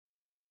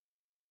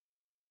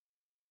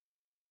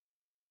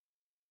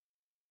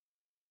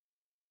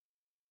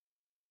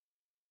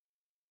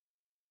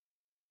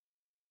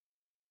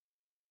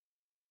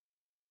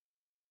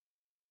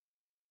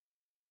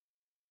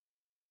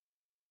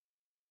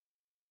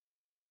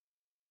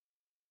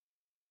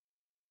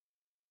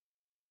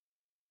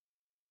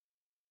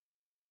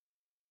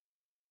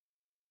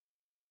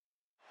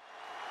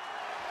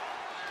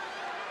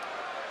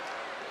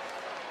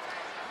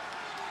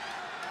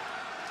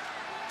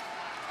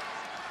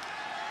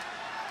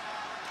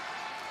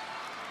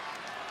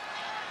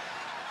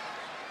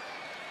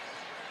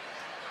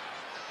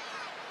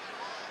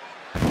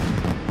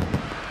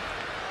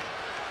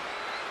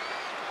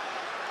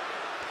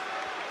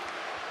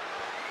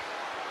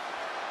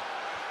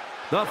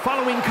The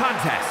following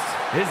contest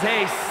is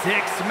a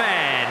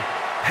six-man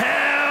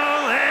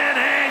Hell in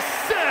a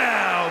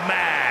Cell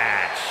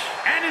match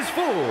and is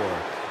for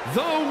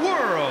the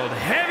World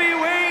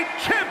Heavyweight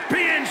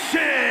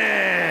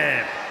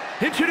Championship.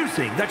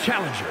 Introducing the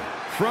challenger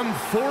from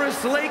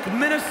Forest Lake,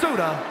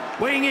 Minnesota,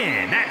 weighing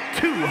in at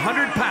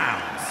 200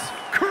 pounds,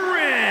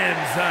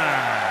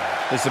 Crimson.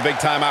 This is a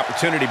big-time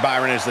opportunity,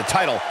 Byron, as the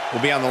title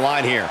will be on the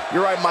line here.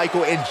 You're right,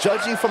 Michael, and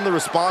judging from the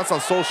response on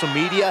social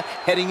media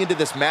heading into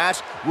this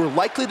match, we're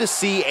likely to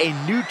see a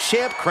new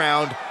champ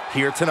crowned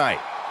here tonight.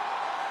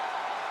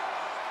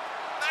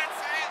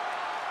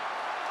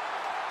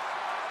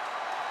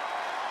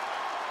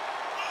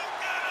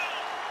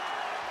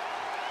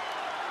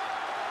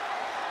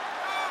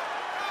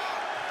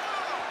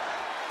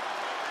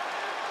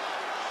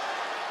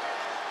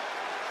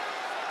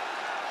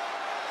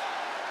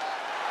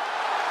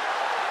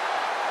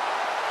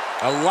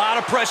 A lot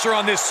of pressure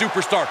on this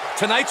superstar.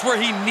 Tonight's where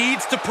he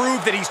needs to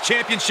prove that he's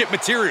championship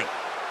material.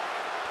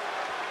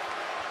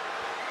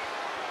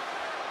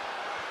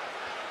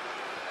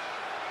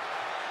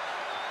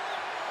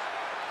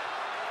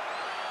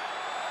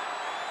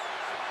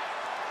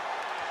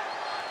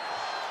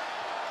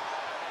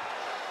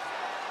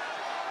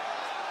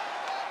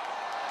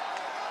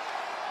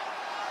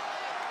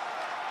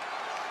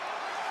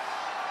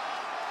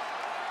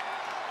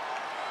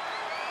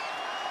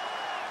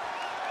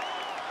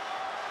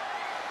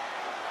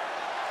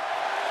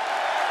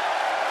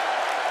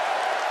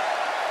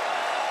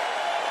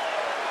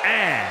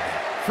 And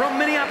from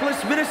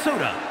Minneapolis,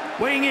 Minnesota,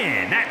 weighing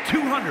in at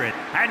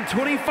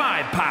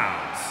 225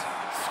 pounds,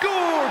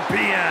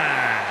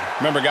 Scorpion.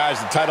 Remember,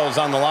 guys, the title is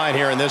on the line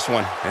here in this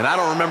one. And I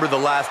don't remember the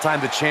last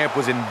time the champ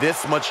was in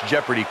this much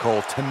jeopardy,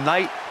 Cole.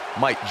 Tonight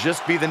might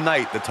just be the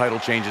night the title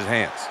changes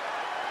hands.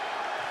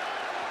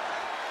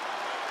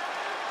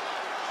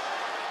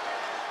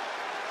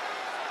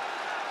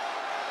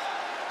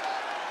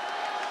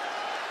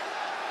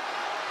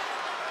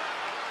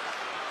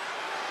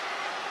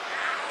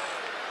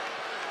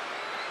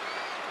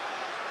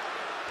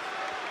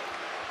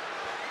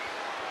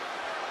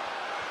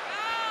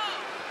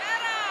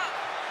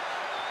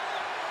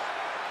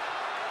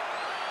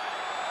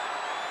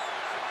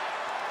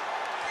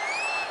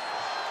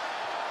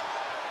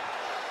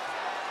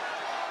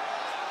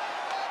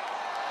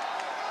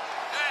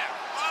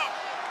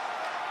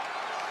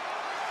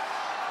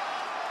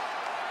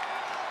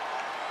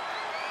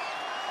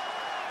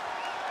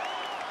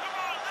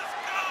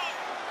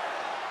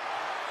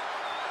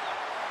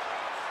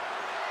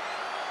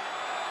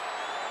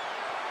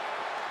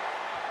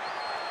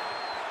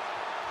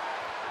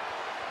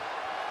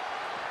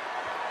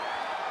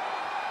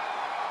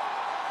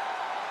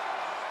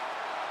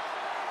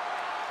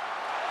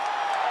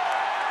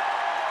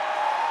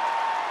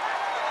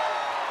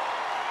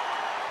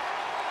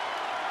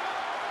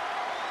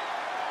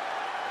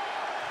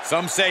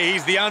 Some say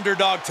he's the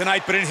underdog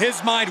tonight, but in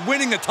his mind,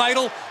 winning the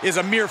title is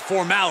a mere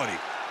formality.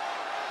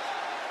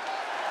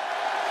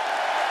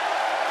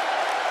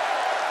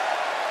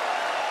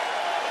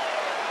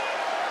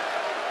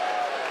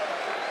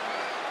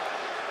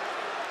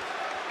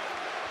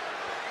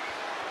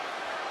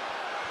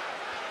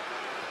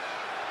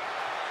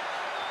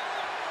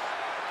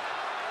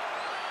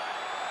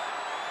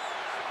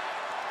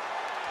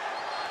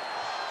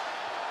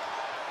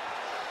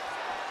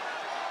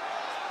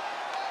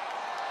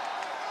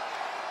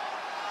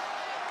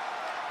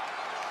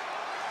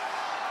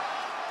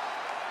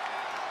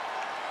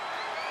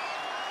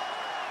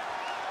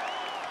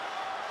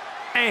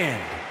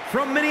 And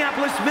from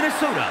Minneapolis,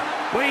 Minnesota,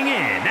 weighing in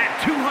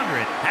at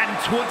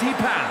 220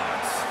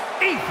 pounds,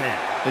 Ethan.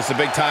 This is a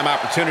big-time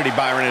opportunity,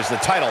 Byron, as the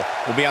title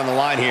will be on the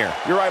line here.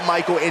 You're right,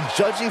 Michael, and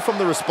judging from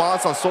the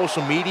response on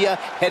social media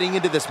heading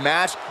into this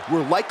match,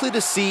 we're likely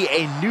to see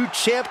a new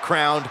champ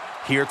crowned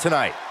here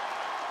tonight.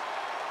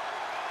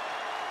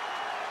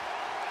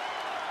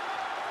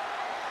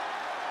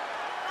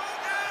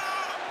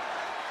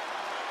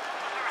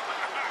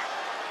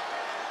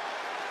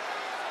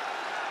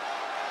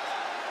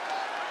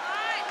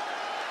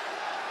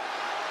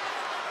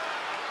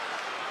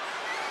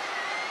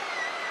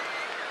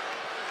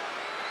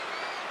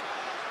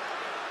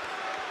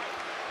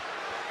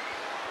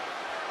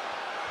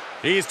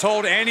 He's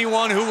told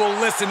anyone who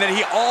will listen that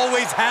he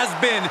always has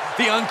been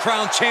the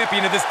uncrowned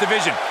champion of this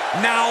division.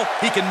 Now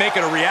he can make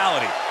it a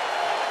reality.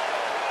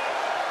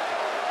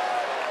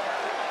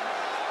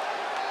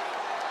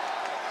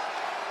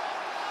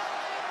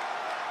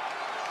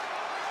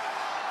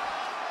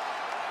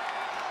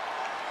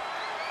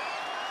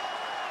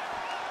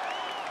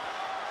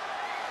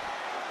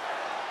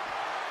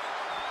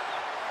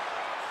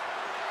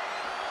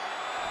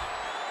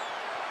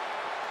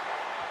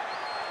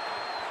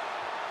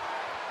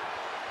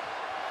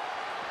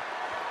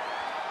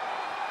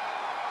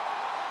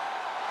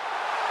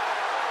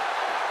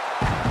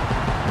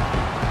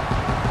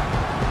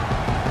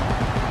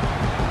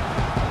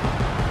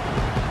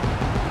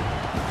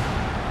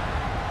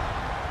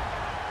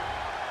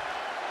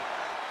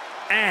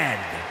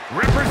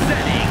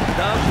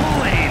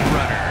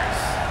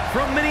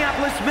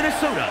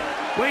 Minneapolis, Minnesota,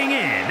 weighing in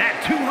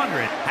at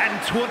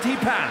 220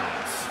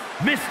 pounds,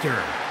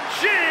 Mr.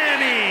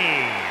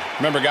 Jimmy.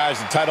 Remember, guys,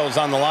 the title is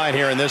on the line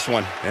here in this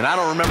one. And I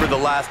don't remember the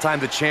last time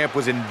the champ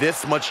was in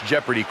this much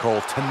jeopardy,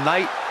 Cole.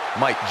 Tonight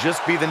might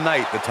just be the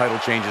night the title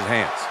changes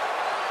hands.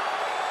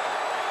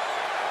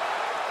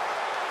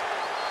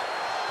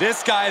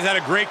 This guy has had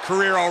a great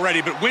career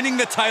already, but winning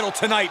the title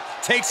tonight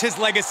takes his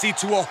legacy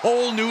to a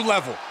whole new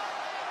level.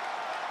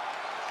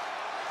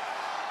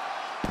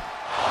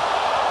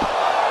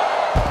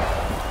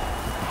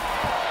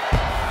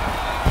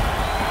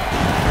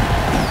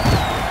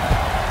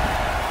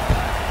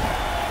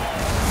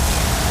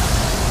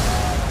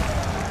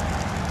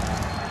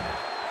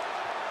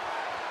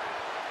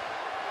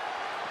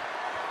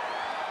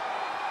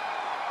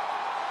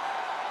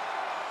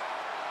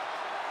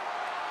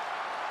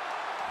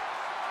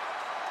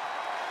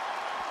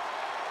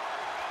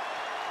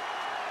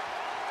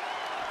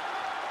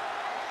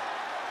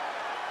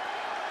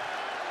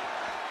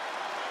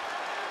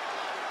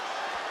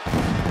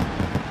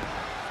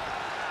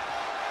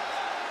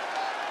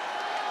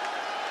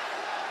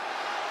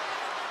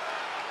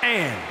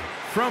 And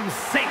from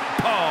St.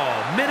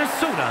 Paul,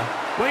 Minnesota,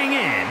 weighing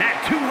in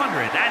at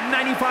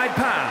 295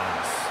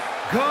 pounds,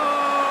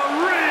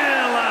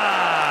 Gorilla!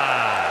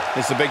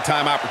 It's a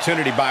big-time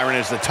opportunity, Byron,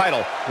 as the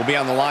title will be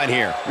on the line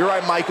here. You're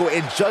right, Michael,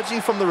 and judging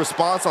from the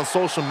response on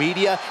social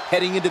media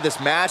heading into this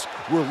match,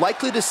 we're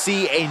likely to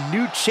see a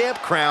new champ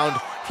crowned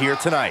here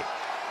tonight.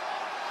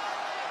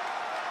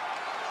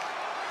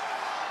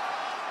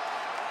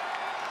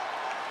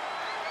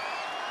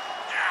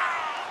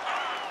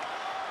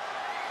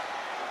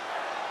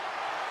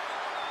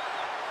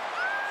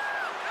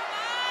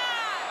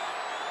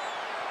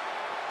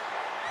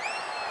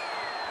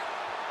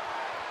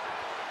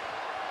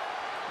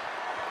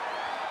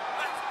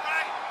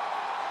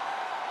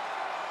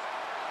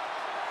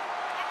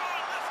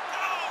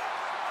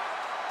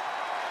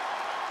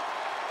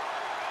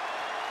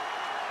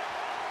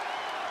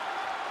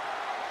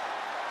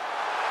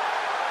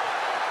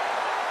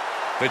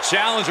 The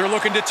challenger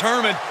looking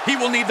determined. He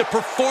will need the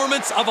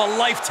performance of a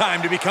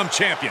lifetime to become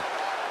champion.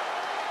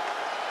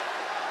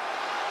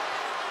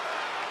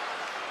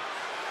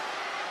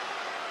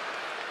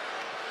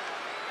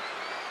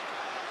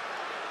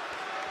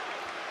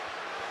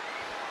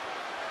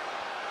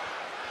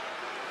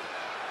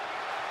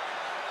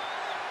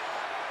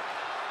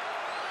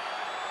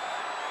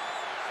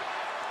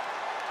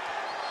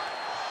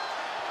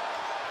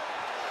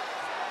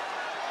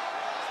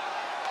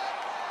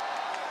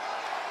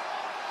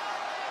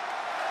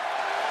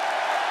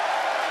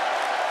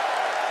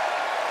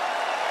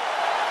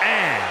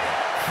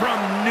 From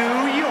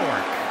New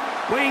York,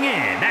 weighing in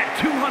at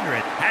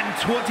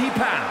 220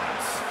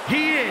 pounds,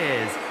 he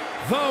is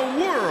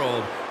the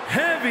World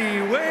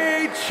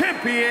Heavyweight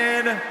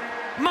Champion,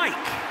 Mike.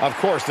 Of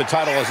course, the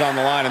title is on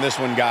the line in this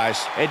one,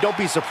 guys. And don't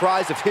be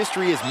surprised if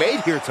history is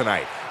made here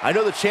tonight. I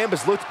know the champ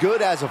has looked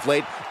good as of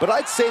late, but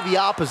I'd say the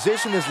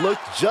opposition has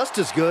looked just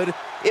as good,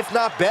 if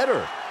not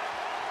better.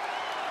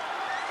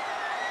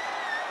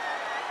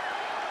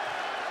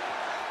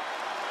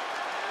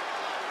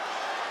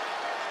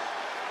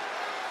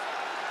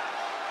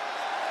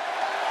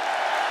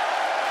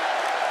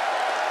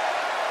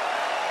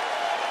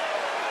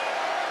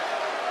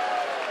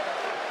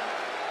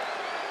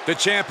 The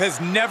champ has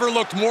never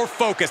looked more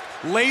focused,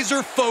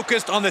 laser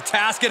focused on the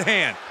task at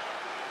hand.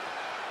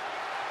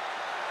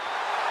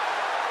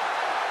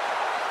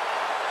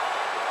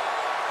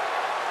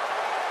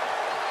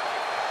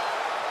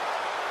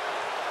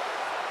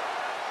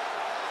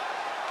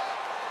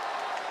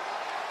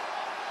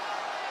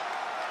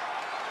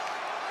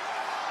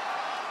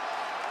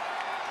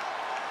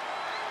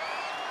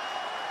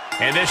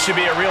 And this should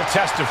be a real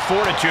test of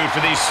fortitude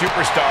for these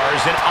superstars.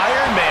 An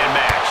Iron Man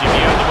match. If you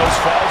have the most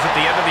falls at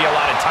the end of the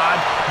allotted time,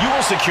 you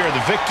will secure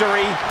the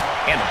victory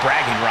and the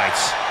bragging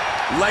rights.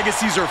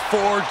 Legacies are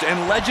forged and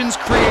legends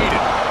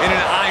created in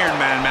an Iron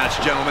Man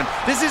match, gentlemen.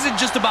 This isn't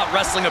just about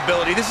wrestling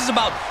ability. This is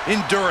about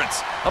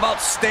endurance,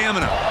 about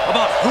stamina,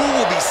 about who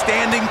will be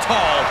standing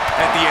tall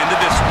at the end of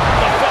this one.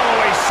 The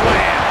follow-away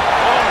slam.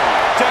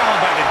 Oh, down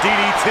by the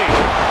DDT.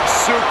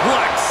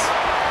 Suplex.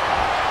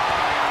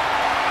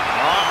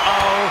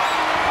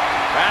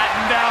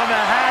 Batten down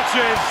the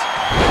hatches.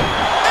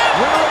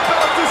 We're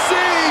about to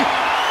see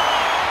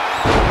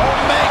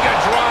Omega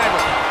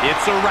Driver.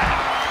 It's a wrap.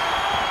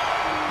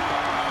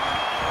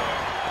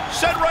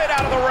 Sent right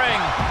out of the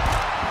ring.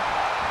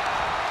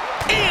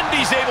 And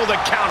he's able to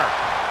counter.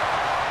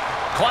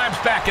 Climbs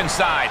back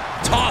inside.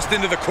 Tossed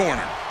into the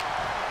corner.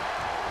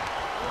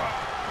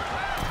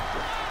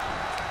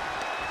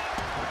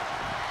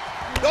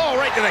 Oh,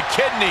 right to the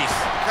kidneys.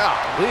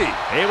 Golly.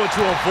 Able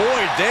to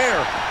avoid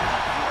there.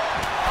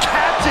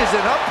 Catches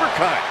an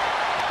uppercut.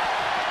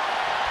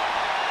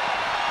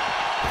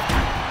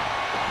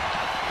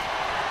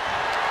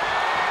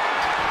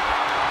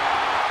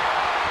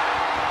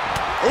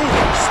 Ooh,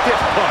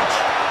 stiff punch.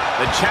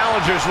 The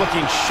challenger's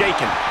looking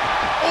shaken.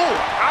 Oh,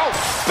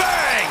 ouch.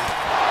 Bang!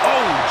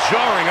 Oh,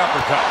 jarring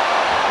uppercut.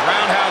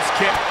 Roundhouse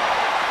kick.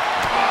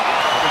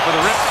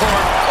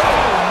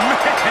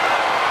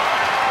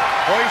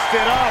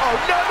 it up. Oh,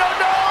 no, no,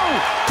 no!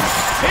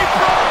 He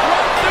broke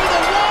right through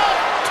the wall.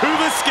 To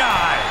the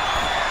sky.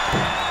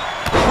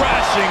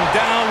 Crashing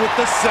down with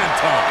the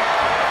senton.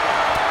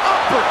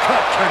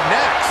 Uppercut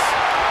connects.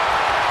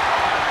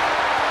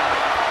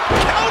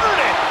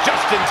 Countered it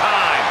just in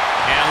time.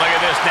 And look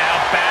at this now.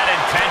 Bad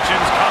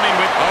intentions coming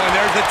with... Oh, and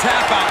there's the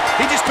tap out.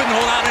 He just couldn't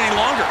hold out any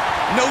longer.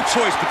 No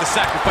choice but to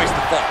sacrifice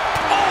the fall.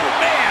 Oh,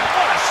 man,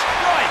 what a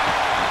strike.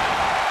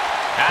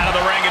 Out of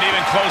the ring and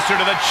even closer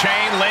to the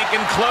chain link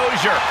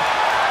enclosure.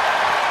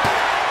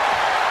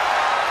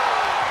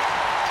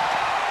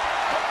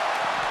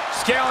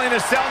 Scaling the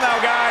cell now,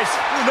 guys.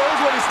 Who knows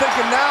what he's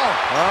thinking now?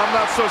 I'm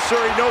not so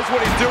sure he knows what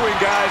he's doing,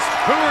 guys.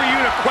 Who are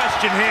you to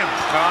question him?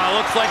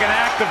 Looks like an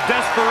act of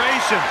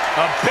desperation.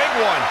 A big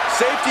one.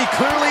 Safety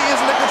clearly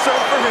isn't a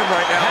concern for him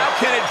right now. How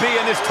can it be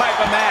in this type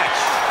of match?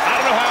 I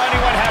don't know how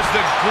anyone has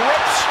the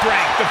grip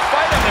strength to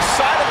fight on the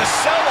side of the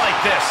cell like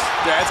this.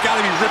 Yeah, it's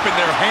got to be ripping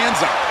their hands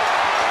out.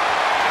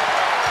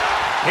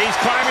 He's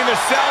climbing the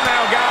cell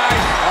now,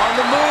 guys. On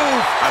the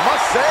move. I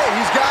must say,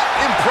 he's got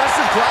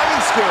impressive climbing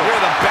skills. You're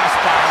the best,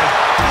 Byron.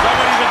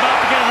 Somebody's about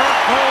to get hurt,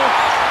 Cole,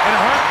 and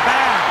hurt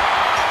bad.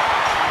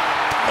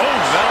 Oh,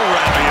 that'll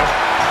rattle you.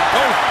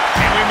 Oh,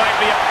 and we might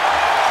be...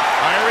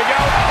 Here we go.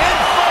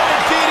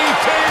 Inverted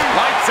DDT.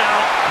 Lights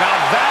out. Now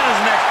that is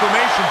an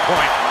exclamation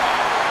point.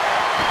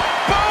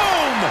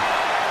 Boom!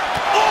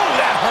 Oh,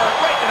 that hurt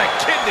right to the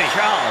kidney.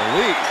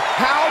 Golly.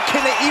 How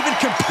can they even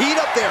compete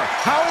up there?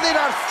 How are they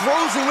not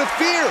frozen with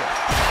fear?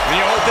 When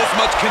you hold this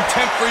much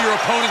contempt for your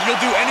opponent, you'll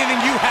do anything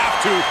you have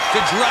to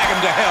drag him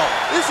to hell.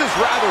 This is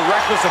rather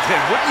reckless of him,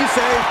 wouldn't you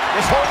say?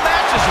 This whole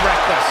match is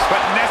reckless.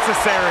 But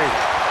necessary.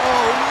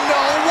 Oh,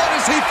 no. What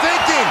is he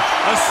thinking?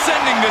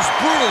 Ascending this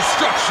brutal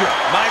structure.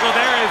 Michael,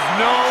 there is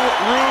no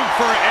room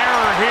for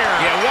error here.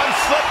 Yeah, one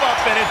slip up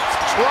and it's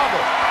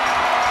trouble.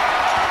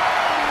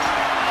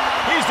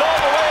 He's all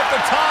the way at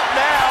the top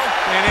now.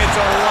 And it's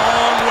a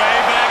long way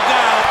back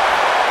down.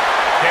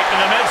 Kick to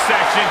the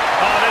midsection.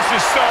 Oh, this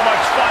is so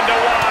much fun to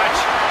watch.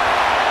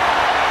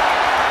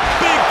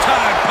 Big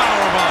time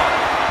powerbomb.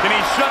 Can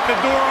he shut the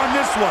door on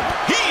this one?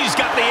 He's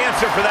got the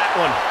answer for that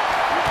one.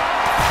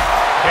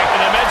 Kick to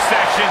the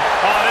midsection.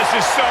 Oh, this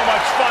is so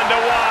much fun to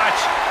watch.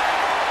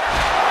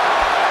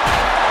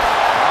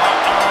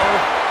 Uh-oh.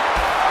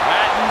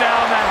 Batten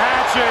down the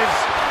hatches.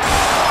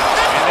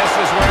 And this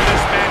is where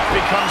this match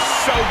becomes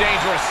so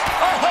dangerous.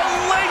 A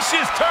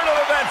hellacious turn of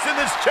events in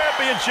this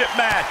championship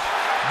match.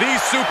 These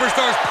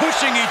superstars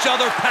pushing each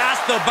other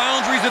past the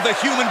boundaries of the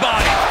human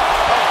body.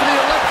 Up to the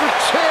electric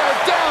chair,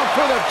 down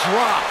for the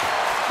drop.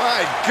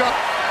 My God.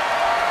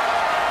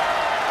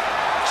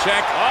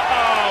 Check.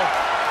 Uh-oh.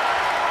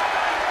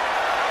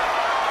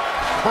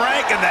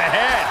 Crank in the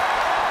head.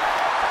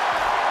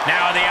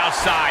 Now on the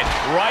outside,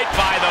 right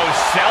by those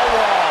cell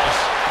walls.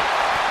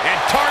 And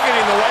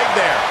targeting the leg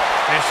there.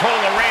 This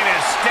whole arena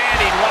is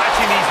standing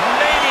watching these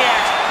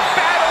maniacs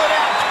battle it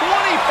out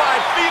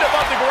 25 feet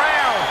above the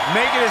ground.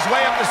 Making his way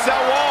up the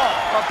cell wall.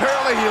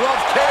 Apparently he loves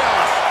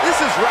chaos. This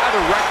is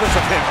rather reckless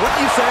of him,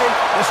 wouldn't you say?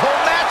 This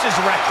whole match is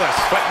reckless.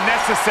 But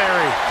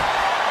necessary.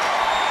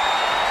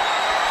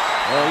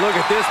 Oh, look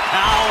at this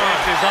power.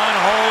 This is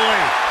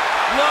unholy.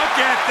 Look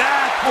at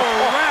that for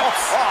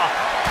reps.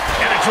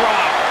 And a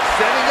drop.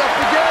 Setting up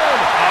again.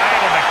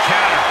 Able to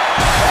counter.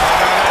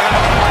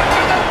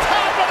 To the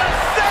top of the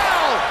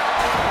cell.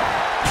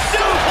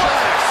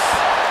 Suplex.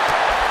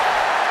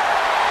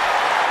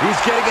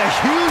 He's getting a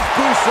huge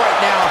boost right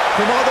now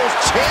from all those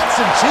chants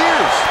and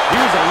cheers. He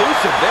was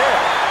elusive there.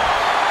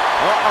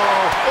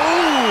 Uh-oh.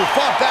 Ooh,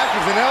 fought back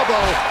with an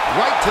elbow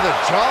right to the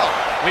jaw.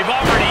 We've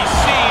already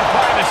seen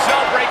part of the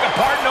cell break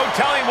apart. No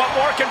telling what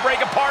more can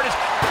break apart.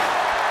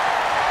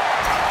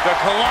 The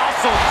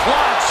colossal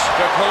clutch.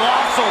 The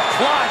colossal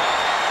clutch.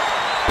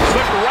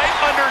 Slipped right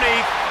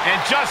underneath, and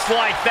just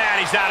like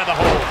that, he's out of the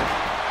hole.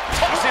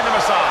 Tossing them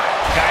aside.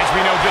 Guys, we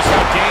know just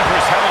how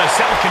dangerous Hell in a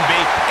Cell can be,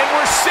 and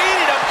we're seeing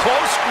it up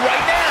close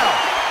right now.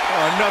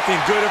 Oh,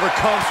 nothing good ever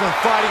comes from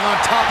fighting on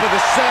top of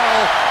the cell.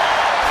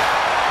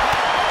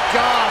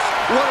 Gosh,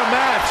 what a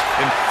match.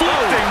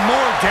 Inflicting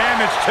more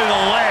damage to the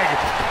leg.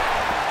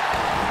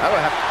 I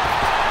would have...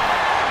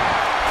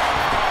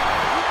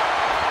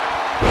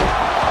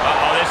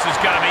 Uh-oh, this is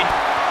gonna be...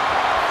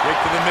 Kick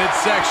to the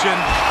midsection.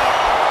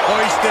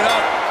 Hoisted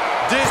up.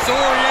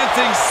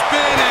 Disorienting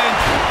spin and...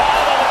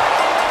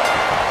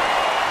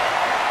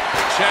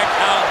 Check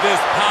out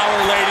this power,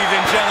 ladies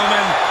and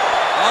gentlemen.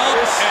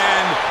 Up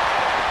and...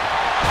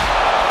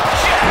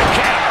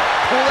 Jackhammer.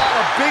 Pull out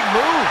a big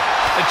move.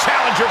 The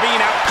challenger being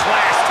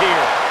outclassed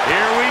here.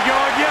 Here we go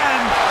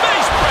again.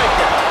 Face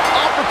breaker.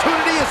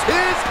 Opportunity is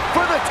his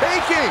for the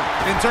taking.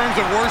 In terms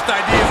of worst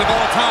ideas of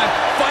all time,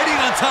 fighting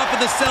on top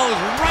of the cell is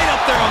right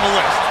up there on the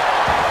list.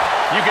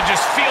 You can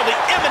just feel the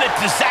imminent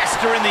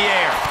disaster in the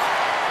air.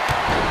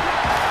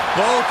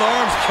 Both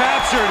arms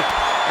captured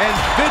and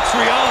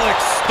vitriolic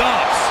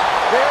stomps.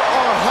 There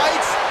are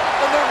heights,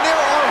 and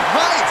there are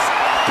heights.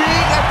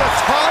 Being at the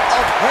top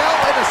of Hell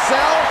in a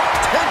Cell,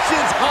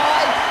 tensions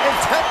high and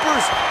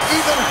tempers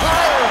even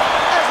higher,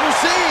 as we're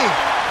seeing.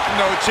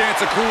 No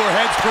chance of cooler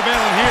heads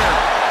prevailing here.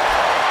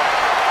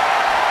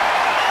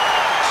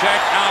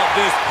 Check out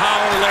this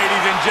power,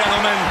 ladies and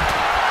gentlemen.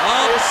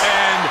 Up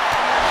and...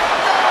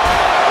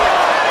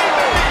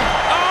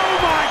 Oh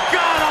my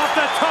God, off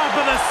the top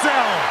of the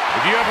cell.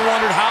 If you ever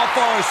wondered how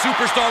far a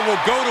superstar will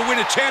go to win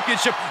a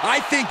championship,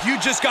 I think you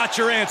just got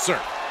your answer.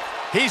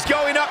 He's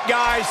going up,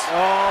 guys.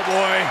 Oh,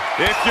 boy.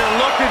 If you're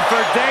looking for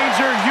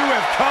danger, you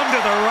have come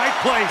to the right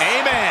place.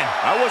 Amen.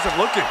 I wasn't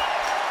looking.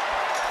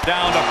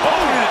 Down to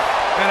boom,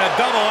 and a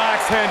double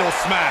axe handle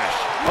smash.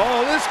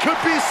 Oh, this could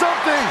be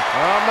something.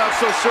 I'm not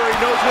so sure he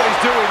knows what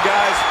he's doing,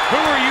 guys. Who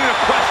are you to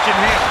question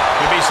him?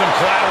 Could be some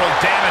collateral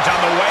damage on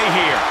the way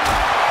here.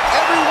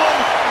 Everyone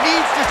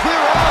needs to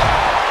clear out,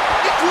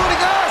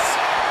 including us.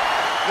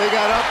 They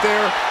got up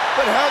there,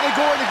 but how are they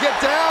going to get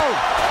down?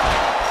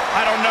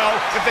 I don't know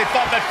if they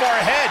thought that far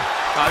ahead.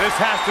 This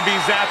has to be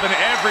zapping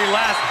every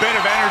last bit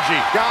of energy.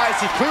 Guys,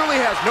 he clearly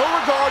has no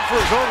regard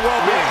for his own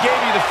well-being. Gave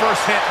you the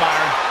first hint,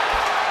 Byron.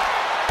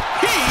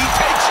 He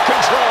takes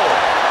control.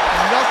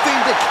 Nothing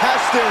to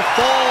catch their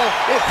fall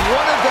if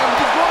one of them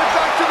is going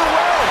back to the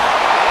well.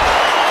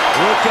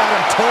 Look at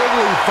him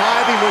totally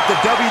vibing with the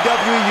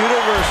WWE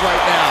Universe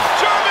right now.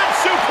 German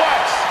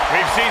suplex.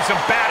 We've seen some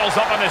battles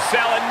up on the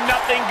cell, and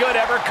nothing good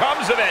ever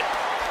comes of it.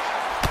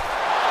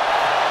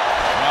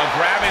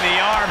 Grabbing the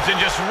arms and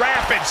just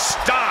rapid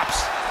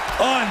stops.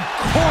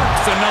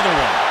 Uncorks another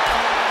one.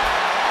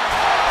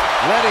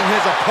 Letting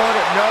his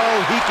opponent know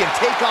he can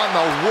take on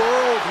the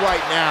world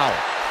right now.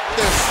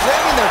 They're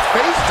slamming their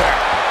face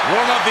down.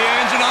 Warm up the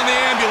engine on the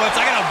ambulance.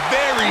 I got a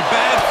very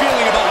bad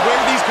feeling about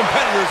where these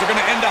competitors are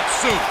going to end up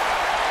soon.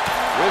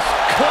 This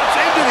clutch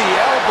into the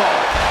elbow.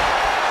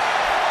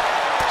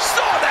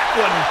 Saw that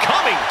one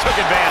coming. Took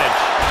advantage.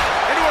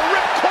 Into a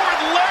ripcord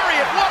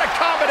lariat. What a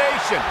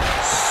combination.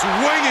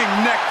 Swinging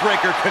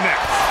neckbreaker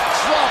connects.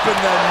 Dropping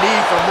the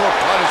knee for more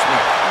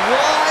punishment.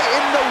 Why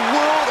in the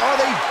world are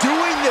they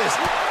doing this?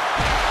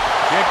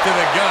 Kick to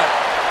the gut.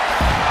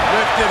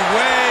 Lifted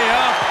way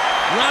up.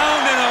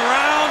 Round and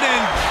around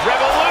and...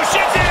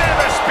 Revolutions into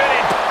the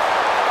spinning.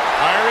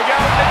 Here we go.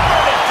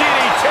 The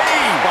DDT.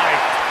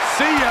 Spike.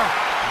 See ya.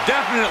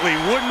 Definitely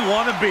wouldn't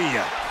want to be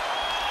ya.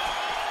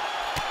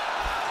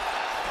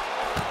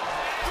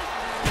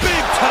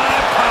 Big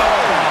time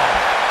powerbomb.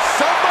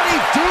 Somebody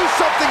do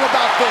something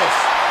about this.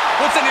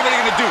 What's anybody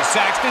going to do,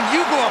 Saxton?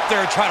 You go up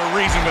there and try to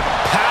reason with him.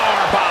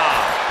 Powerbomb.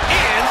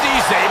 And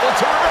he's able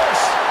to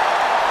reverse.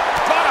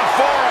 On a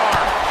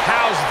forearm.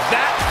 How's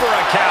that for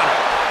a counter?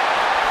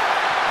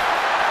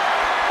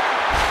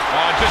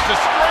 Just a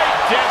straight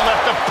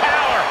deadlift of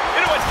power.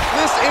 Into a...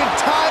 This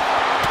entire...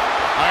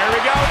 Here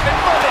we go.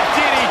 Another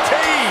DDT.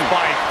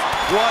 Spike.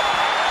 What?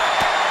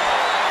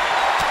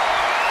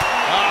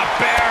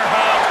 Bear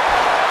hug.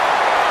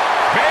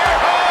 Bear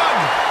hug.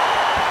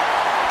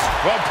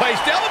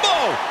 Well-placed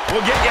elbow.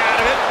 We'll get you out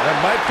of it. That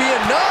might be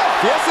enough.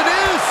 Yes, it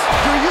is.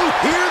 Do you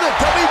hear the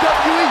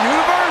WWE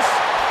Universe?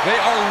 They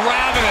are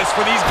ravenous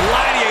for these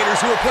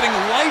gladiators who are putting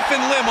life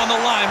and limb on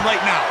the line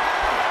right now.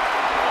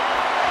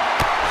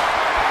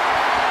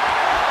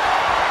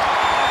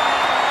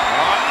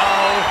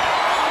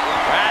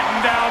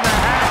 Down the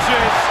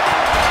hatches.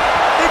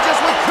 They just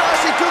went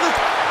crashing through the...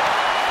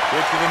 Get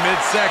to the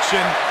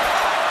midsection.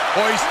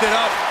 Hoisted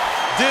up.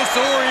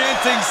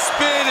 Disorienting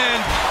spin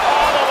and...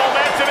 All the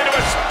momentum into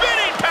a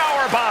spinning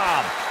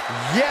powerbomb.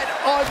 Yet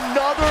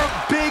another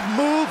big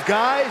move,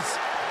 guys.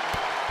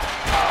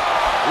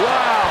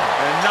 Wow.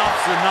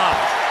 Enough's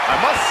enough.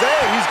 I must say,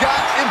 he's got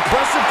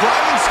impressive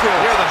grinding skills.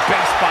 You're the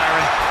best,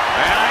 Byron.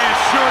 And I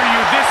assure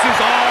you, this is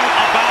all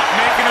about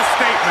making a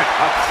statement.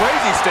 A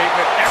crazy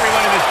statement.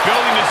 Everyone in this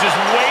building is just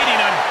waiting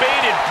on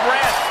bated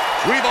breath.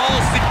 We've all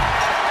seen...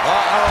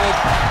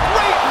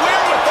 Great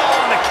wherewithal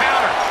on the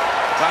counter.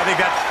 I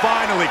think that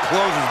finally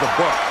closes the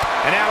book.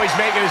 And now he's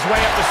making his way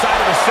up the side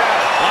of the cell.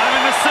 I'm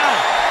in the cell.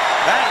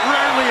 That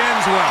rarely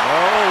ends well.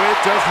 Oh, it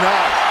does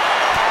not.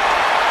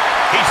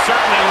 He's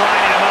certainly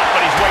lining him up,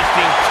 but he's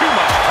wasting too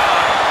much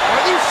time.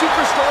 Are these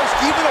superstars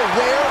even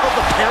aware of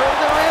the peril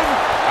they're in?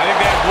 I think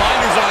they have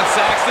blinders on,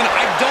 Saxton.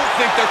 I don't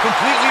think they're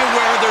completely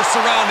aware of their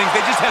surroundings.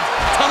 They just have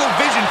tunnel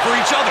vision for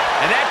each other.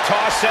 And that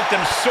toss sent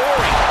them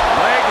soaring.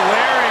 Leg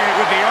lariat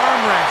with the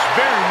arm wrench.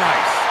 Very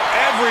nice.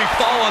 Every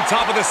fall on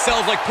top of the cell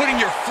is like putting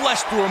your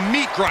flesh through a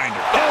meat grinder.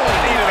 Oh,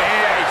 knee to the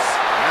face.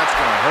 That's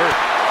going to hurt.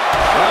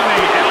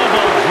 Running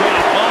elbow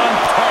drop on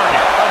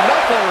target.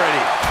 Enough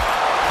already.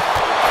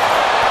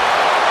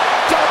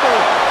 Double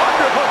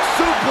underhook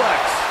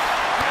suplex.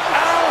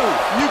 Ow!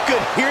 You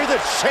could hear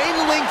the chain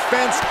link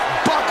fence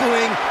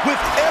buckling with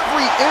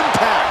every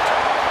impact.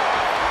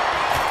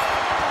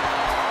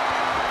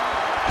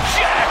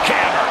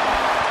 Jackhammer.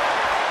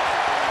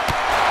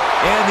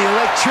 And the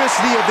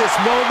electricity of this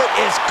moment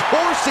is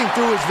coursing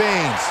through his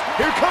veins.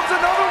 Here comes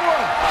another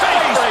one.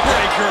 Face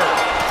breaker.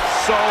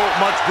 So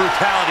much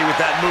brutality with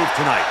that move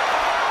tonight.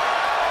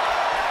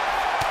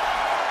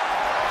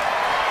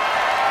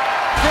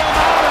 From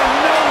out of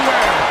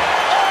nowhere.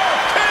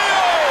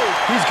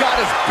 He's got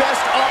his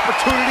best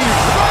opportunity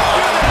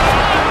right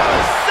to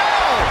the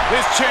cell.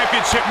 This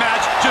championship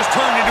match just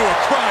turned into a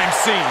crime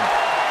scene.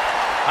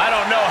 I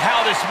don't know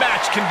how this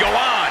match can go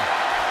on.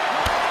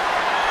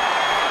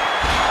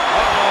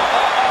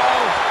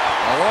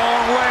 A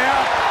long way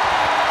up.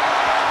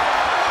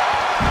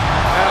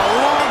 And a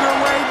longer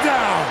way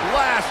down.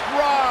 Last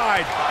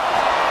ride.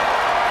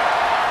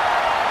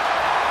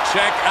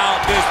 Check out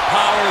this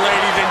power,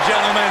 ladies and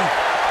gentlemen.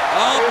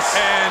 Up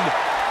and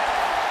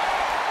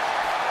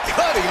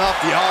cutting off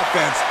the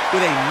offense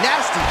with a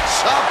nasty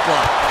chop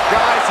block.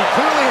 Guys, he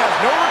clearly has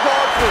no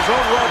regard for his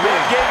own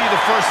well-being. Gave you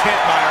the first hit,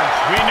 Byron.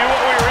 We knew what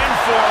we were in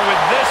for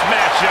with this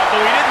matchup, but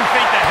we didn't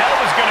think the hell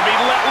was going to be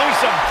let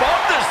loose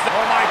above this.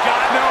 Oh, my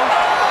God, no.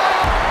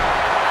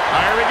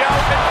 Here we go.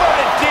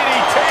 Inverted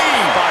DDT.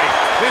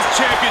 This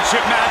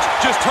championship match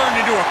just turned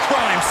into a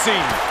crime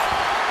scene.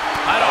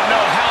 I don't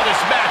know how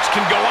this match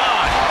can go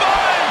on.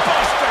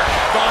 Buster.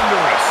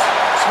 Thunderous.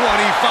 25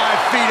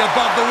 feet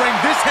above the ring.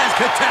 This has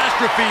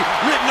catastrophe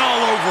written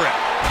all over it.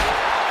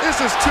 This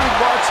is too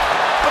much,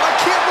 but I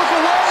can't look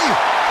away.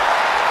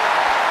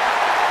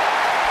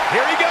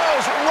 Here he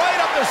goes, right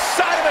up the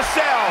side of the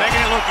cell.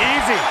 Making it look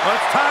easy. Well,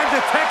 it's time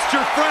to text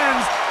your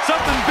friends.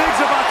 Something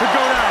big's about to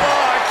go down.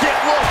 Oh, I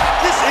can't look.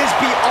 This is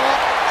beyond.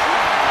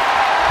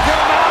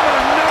 From out of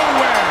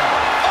nowhere.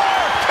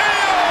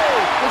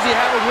 RKO! Does he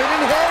have a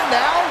winning hand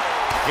now?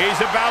 He's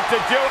about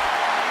to do it.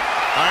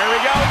 Here we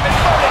go.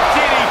 Inverted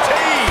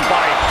DDT.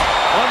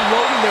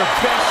 Unloading their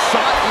best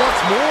shot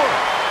once more.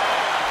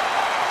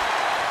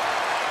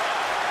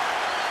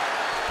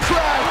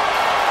 Crab.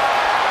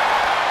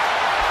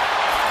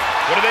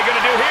 What are they going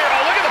to do here?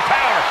 Oh, look at the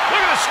power.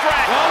 Look at the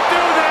stretch. Don't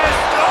do this.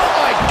 Oh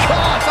my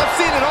gosh, I've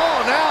seen it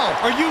all now.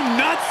 Are you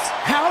nuts?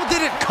 How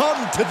did it come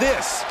to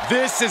this?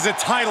 This is a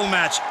title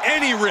match.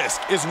 Any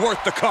risk is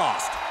worth the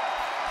cost.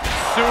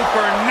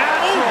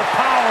 Supernatural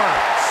power.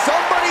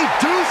 Somebody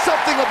do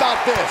something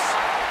about this.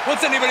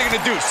 What's anybody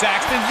gonna do,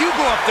 Saxton? You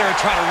go up there and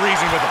try to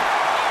reason with him.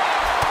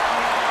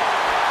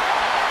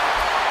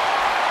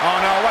 Oh,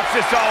 no, what's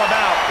this all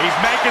about? He's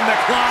making the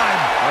climb.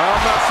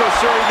 I'm not so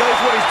sure he knows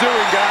what he's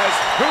doing, guys.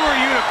 Who are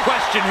you to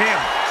question him?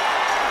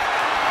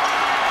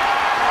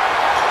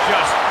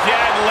 Just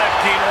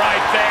deadlifting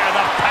right there.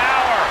 The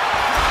power.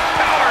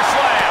 Power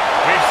slam.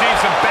 We've seen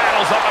some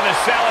battles up in the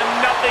cell, and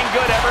nothing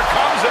good ever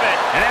comes of it.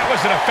 And that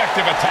was an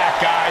effective attack,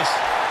 guys.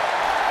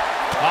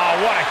 Oh,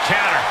 what a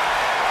counter.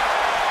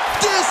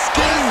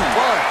 Discus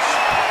punch.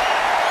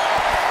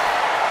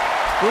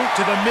 Boot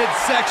to the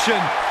midsection.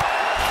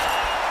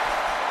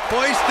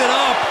 Hoisted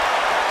up.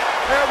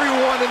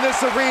 Everyone in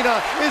this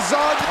arena is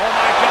on. Oh,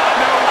 my God,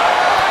 no.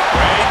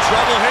 Great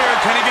trouble here.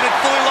 Can he get it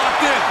fully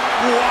locked in?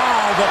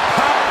 Wow, the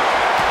power.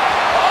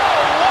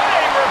 Oh, what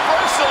a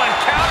reversal and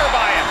counter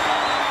by him.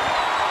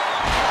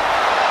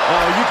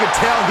 Oh, you can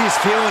tell he's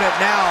feeling it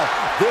now.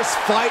 This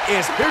fight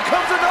is... Here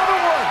comes another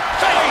one.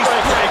 Face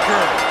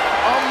breaker.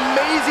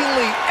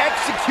 Amazingly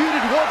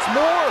executed once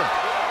more.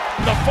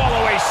 The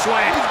follow-away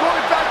slam. He's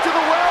going back to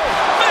the well.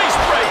 Face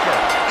breaker.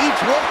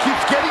 Each one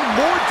keeps getting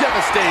more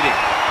devastating.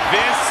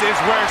 This is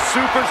where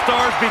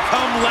superstars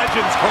become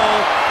legends,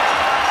 Cole.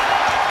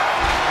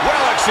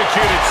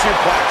 Well-executed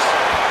suplex.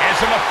 And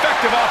some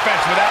effective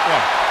offense with that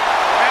one.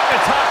 At the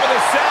top of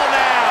the cell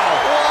now.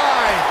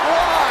 Why?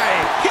 Why?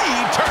 He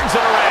turns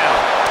it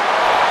around.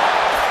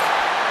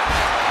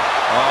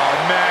 Oh,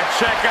 man,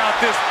 check out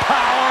this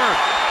power.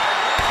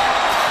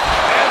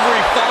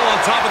 Every fall on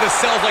top of the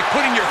cell is like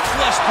putting your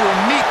flesh through a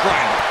meat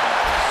grinder.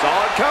 Saw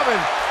it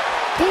coming.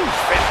 Oof,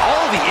 and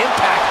all the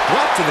impact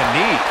brought to the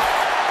knee.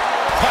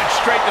 Punch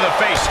straight to the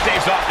face,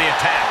 staves off the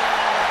attack.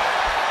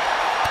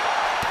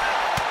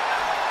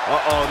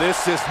 Uh-oh,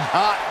 this is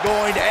not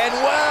going to end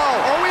well.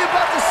 Are we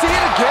about to see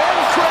it again?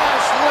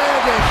 Crash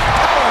landing.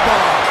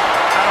 Powerbomb.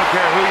 I don't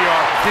care who you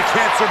are, you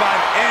can't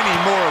survive any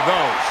more of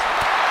those.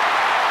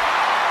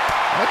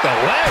 What the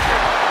leg?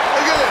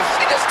 Look at this.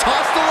 He just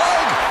tossed the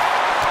leg.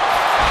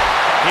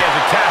 He has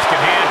a task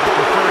at hand, but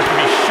prefers to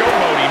be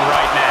showboating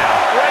right now.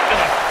 Right to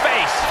the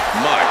face.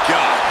 My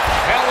God.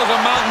 Hell of a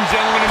mountain,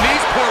 gentlemen, and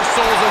these poor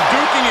souls are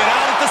duking it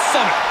out at the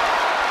summit.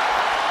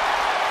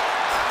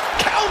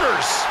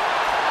 Counters.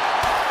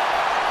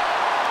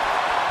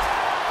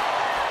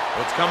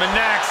 What's coming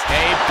next?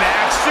 A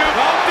back soup.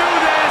 Don't do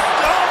this!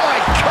 Oh my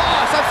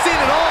gosh, I've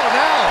seen it all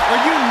now.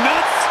 Are you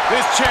nuts?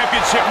 This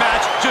championship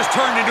match just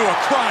turned into a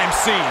crime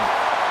scene.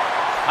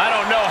 I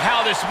don't know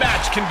how this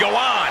match can go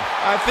on.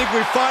 I think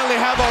we finally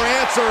have our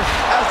answer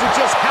as to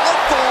just how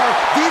far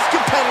these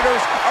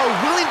competitors are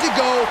willing to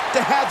go to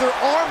have their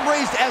arm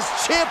raised as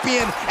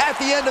champion at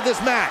the end of this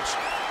match.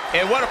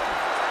 And what a...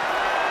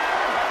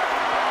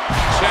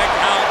 Check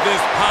out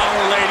this power,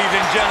 ladies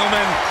and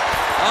gentlemen.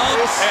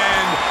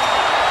 And...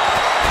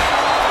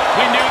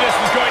 We knew this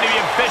was going to be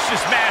a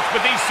vicious match,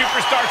 but these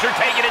superstars are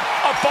taking it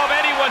above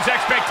anyone's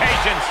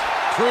expectations.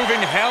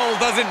 Proving hell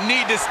doesn't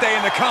need to stay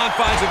in the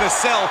confines of the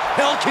cell.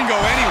 Hell can go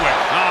anywhere.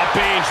 Ah,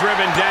 being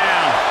driven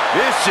down.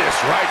 Vicious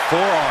right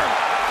forearm.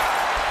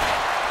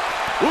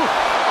 Ooh,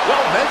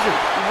 well measured.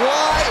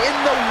 Why in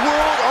the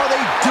world are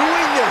they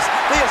doing this?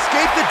 They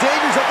escape the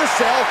dangers of the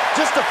cell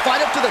just to fight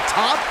up to the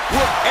top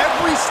where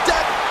every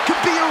step could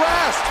be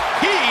harassed.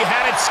 He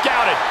had it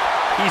scouted.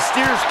 He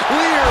steers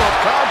clear of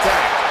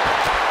contact.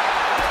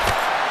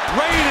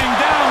 Raining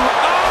down.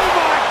 Oh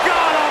my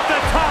God, off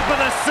the top of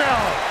the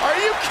cell. Are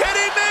you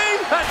kidding me?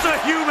 That's a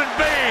human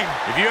being.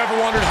 If you ever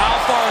wondered how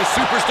far a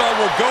superstar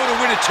will go to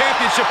win a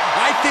championship,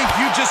 I think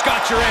you just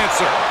got your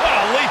answer. What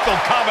a lethal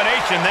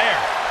combination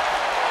there.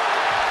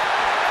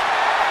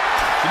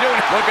 You doing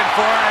it? Looking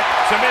for it.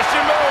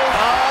 Submission move.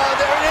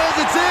 There it is.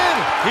 It's in.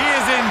 He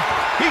is in.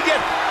 He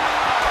gets.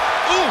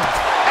 Ooh,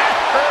 that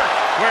hurt.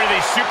 Where do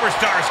these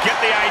superstars get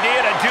the idea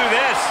to do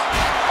this?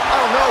 I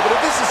don't know, but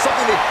if this is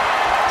something they...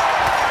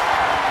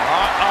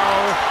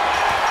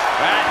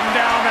 Batten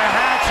down the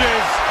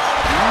hatches.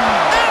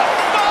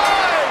 F5!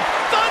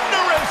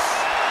 Thunderous!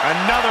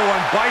 Another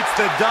one bites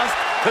the dust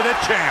to the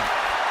champ.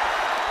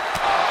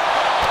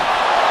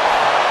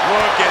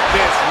 Look at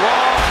this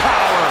raw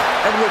power.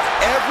 And with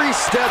every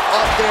step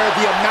up there,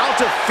 the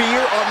amount of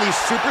fear on these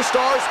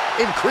superstars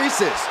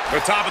increases. The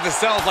top of the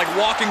cell is like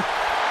walking.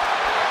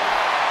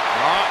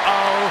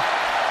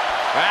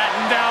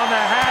 Batten down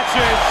the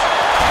hatches.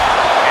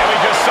 And we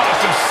just saw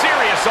some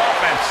serious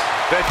offense.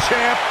 The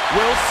champ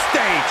will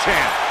stay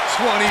champ.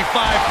 25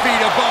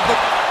 feet above the...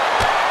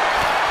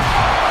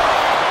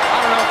 I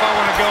don't know if I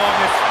want to go on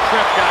this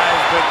trip,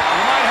 guys, but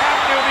You might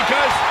have to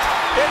because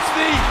it's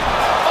the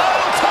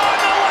final time,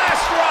 the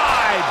last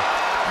ride.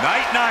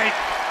 Night-night.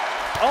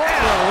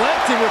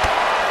 Relenting with...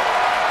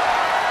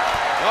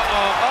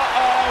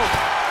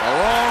 a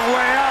long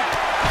way up.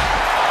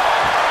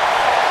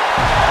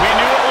 We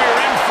knew what we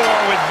were in for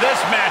with this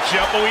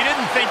matchup, but we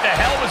didn't think the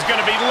hell was going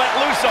to be let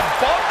loose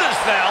above the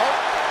cell.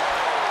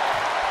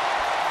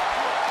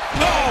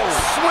 No!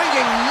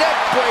 Swinging neck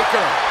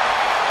breaker.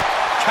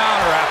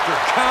 Counter after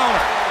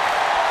counter.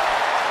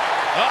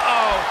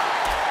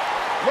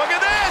 Look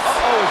at this.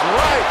 Is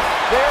right.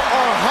 There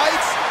are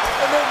heights,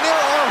 and then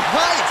there are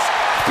heights.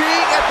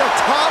 Being at the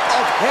top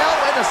of Hell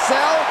in a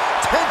Cell,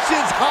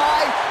 tensions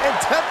high and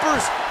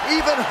tempers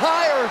even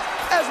higher,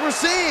 as we're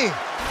seeing.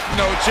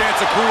 No chance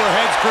of cooler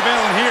heads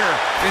prevailing here.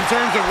 In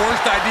terms of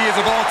worst ideas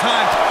of all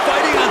time,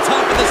 fighting on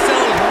top of the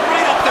cell is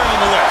right up there on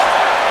the list.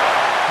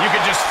 You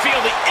can just feel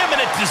the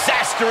imminent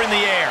disaster in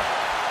the air.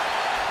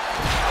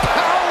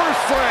 Power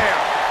slam.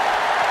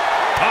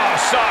 Oh,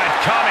 saw it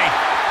coming.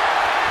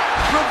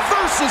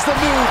 Reverses the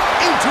move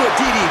into a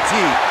DDT.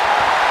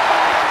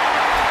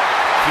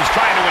 He's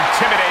trying to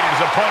intimidate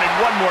his opponent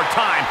one more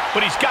time,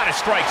 but he's got to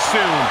strike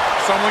soon.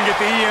 Someone get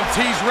the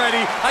EMTs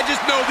ready. I just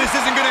know this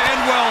isn't going to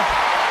end well.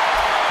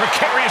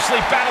 Precariously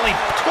battling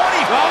 20.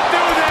 Don't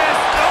do this.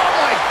 Oh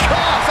my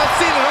gosh, I've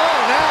seen it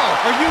all now.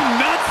 Are you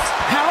nuts?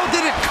 How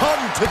did it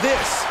come to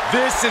this?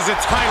 This is a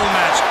title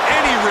match.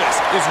 Any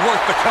risk is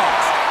worth the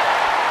cost.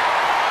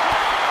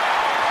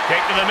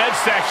 Take to the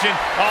midsection.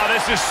 Oh,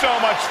 this is so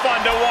much fun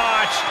to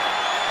watch.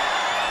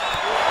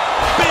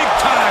 Big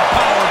time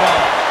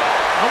powerbomb.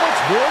 How much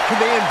more can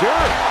they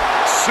endure?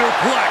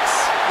 Suplex.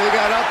 They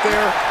got up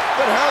there,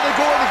 but how are they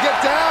going to get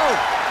down?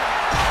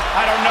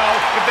 I don't know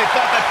if they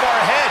thought that far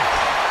ahead.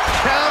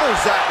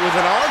 Counters that with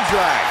an arm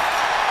drag.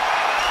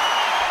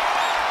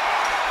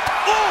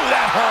 Ooh,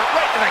 that hurt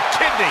right to the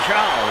kidney.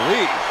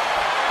 Golly.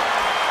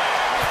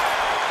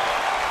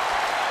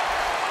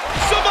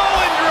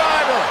 Samoan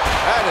driver.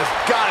 That has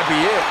got to be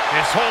it.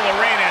 This whole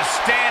arena is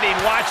standing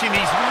watching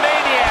these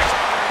maniacs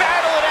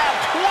battle it out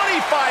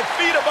 25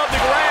 feet above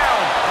the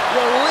ground.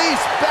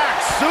 Release back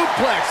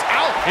suplex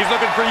out. He's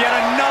looking for yet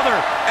another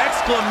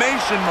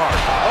exclamation mark.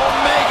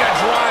 Omega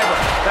driver.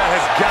 That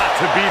has got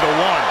to be the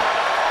one.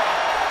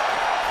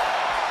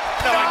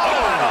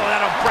 No,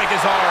 that'll break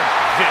his arm.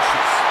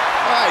 Vicious.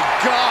 My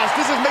gosh,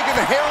 this is making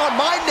the hair on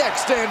my neck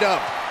stand up.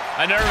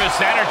 A nervous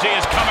energy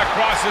has come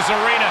across this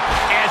arena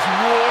as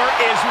war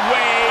is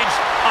waged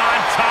on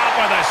top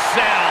of the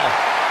cell.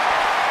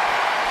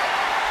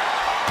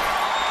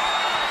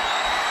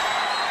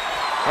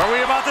 Are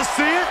we about to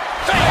see it?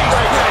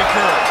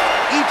 Breaker.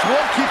 Each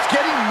one keeps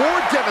getting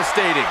more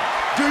devastating.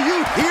 Do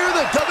you hear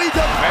the WWE?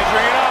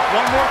 Measuring it up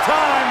one more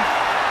time.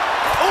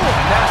 Oh, a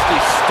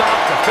nasty stop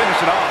to finish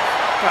it off.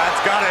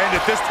 That's got to end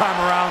it this time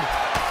around.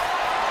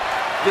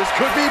 This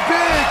could be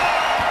big.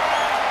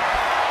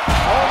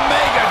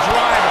 Omega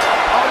driver.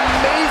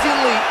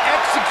 Amazingly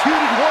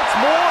executed once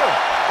more.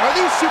 Are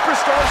these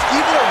superstars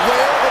even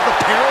aware of the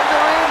peril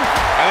they're in?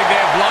 I think they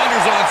have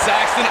blinders on,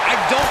 Saxton. I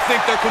don't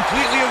think they're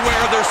completely aware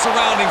of their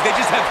surroundings. They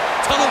just have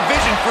tunnel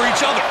vision for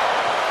each other.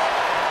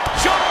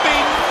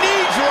 Jumping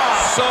knee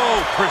drop. So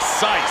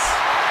precise.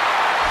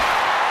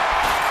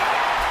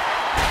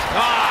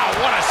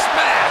 What a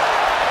smash.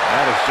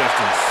 That is just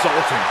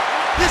insulting.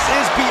 This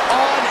is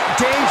beyond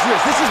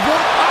dangerous. This is one...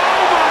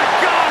 Oh my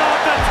God,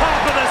 off the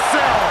top of the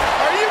cell.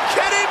 Are you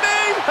kidding me?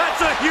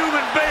 That's a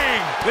human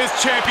being. This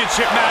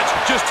championship match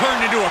just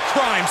turned into a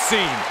crime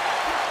scene.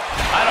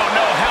 I don't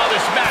know how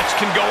this match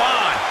can go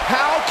on.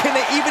 How can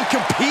they even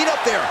compete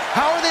up there?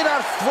 How are they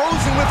not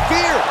frozen with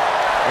fear?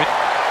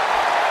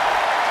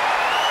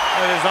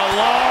 It is a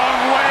long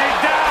way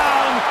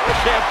down. I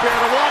can't bear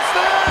to watch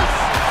this.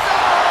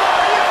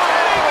 Are you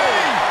kidding me?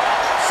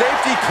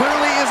 Safety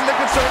clearly isn't a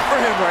concern for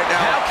him right now.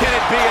 How can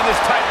it be in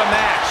this type of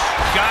match?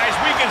 Guys,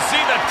 we can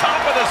see the top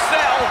of the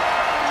cell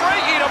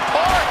breaking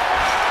apart.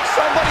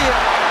 Somebody...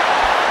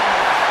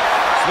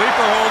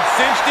 Sleeper hold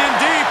cinched in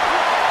deep.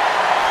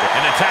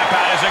 And the tap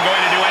out isn't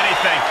going to do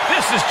anything.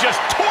 This is just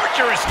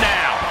torturous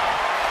now.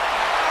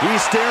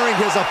 He's staring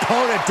his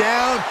opponent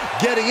down,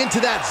 getting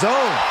into that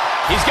zone.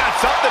 He's got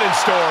something in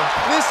store.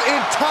 This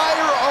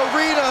entire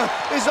arena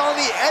is on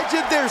the edge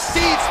of their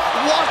seats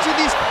watching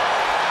these...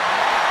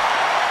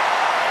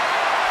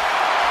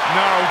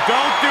 No,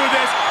 don't do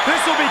this. This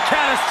will be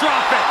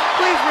catastrophic.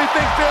 Please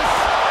rethink this.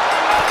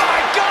 Oh,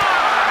 my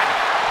God!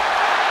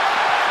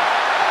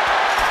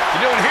 What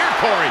you doing here,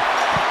 Corey?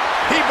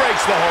 He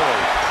breaks the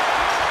hold.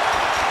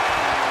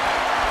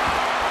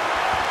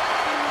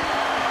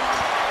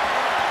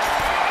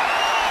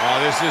 Oh,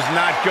 this is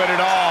not good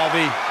at all.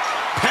 The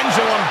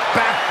pendulum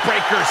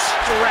backbreaker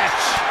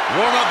stretch.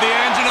 Warm up the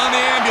engine on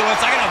the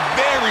ambulance. I got a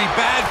very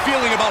bad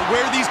feeling about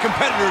where these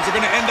competitors are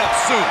going to end up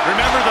soon.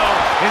 Remember, though,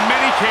 in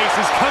many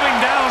cases, coming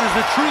down is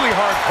the truly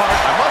hard part.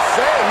 I must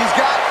say, he's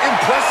got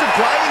impressive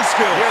gliding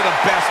skills. You're the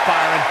best,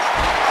 Byron.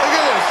 Look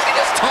at this. He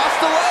just tossed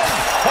the leg.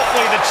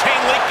 Hopefully the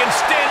chain link can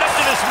stand up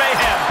to this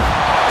mayhem.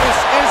 This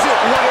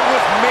isn't what it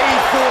was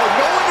made for.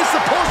 No one is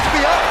supposed to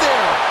be up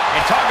there.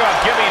 And talk about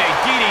giving a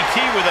DDT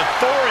with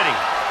authority.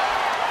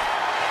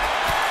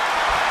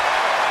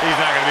 He's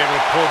not going to be able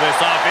to pull this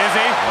off, is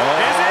he?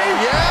 Is he?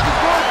 Yeah, he's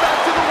going back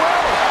to the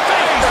well.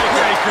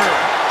 Facebreaker.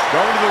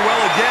 Going to the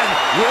well again.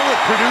 Will it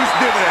produce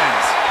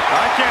dividends?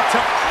 I can't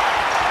tell.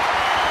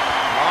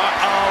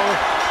 Uh-oh.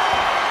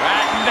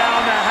 Batten down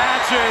the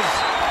hatches.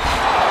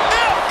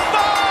 F5!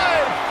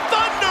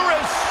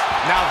 Thunderous!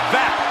 Now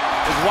that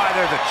is why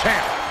they're the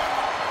champ.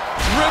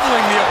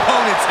 Dribbling the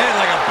opponent's head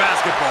like a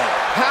basketball.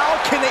 How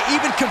can they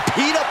even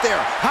compete up there?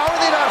 How are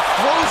they not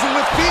frozen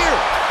with fear?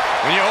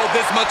 When you hold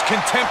this much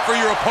contempt for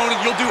your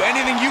opponent, you'll do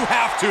anything you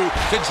have to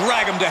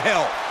drag him to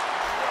hell.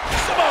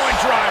 Samoan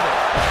driver.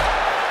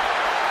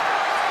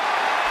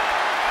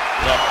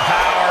 The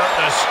power,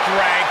 the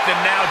strength, and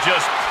now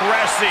just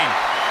pressing.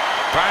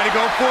 Trying to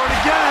go for it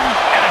again.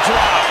 And a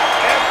drop.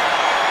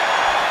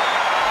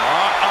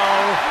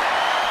 Uh-oh.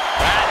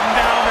 Batten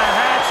down the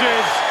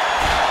hatches.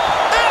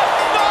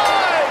 F5!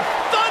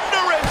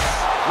 Thunderous!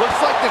 Looks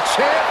like the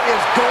champ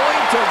is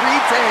going to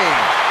retain.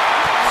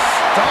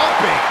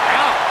 Stomping.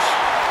 Ouch.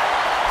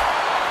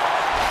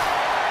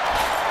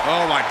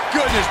 Oh my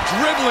goodness,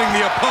 dribbling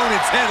the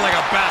opponent's head like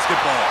a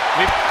basketball.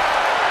 I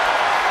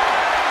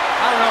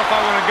don't know if I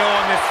want to go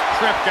on this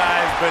trip,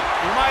 guys, but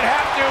You might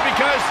have to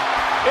because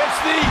it's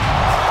the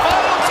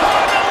final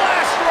time and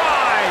last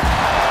ride.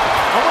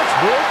 How much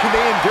more can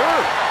they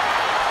endure?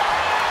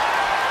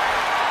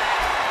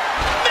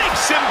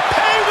 Makes him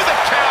pay with a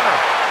counter.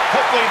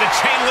 Hopefully the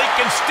chain link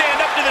can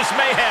stand up to this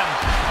mayhem.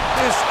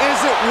 This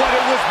isn't what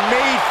it was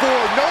made for.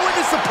 No one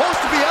is supposed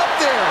to be up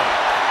there.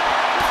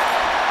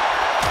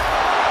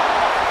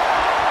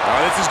 Oh,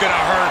 this is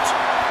gonna hurt.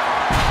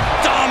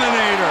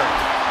 Dominator.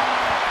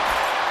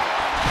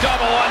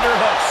 Double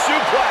underhook,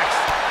 suplex.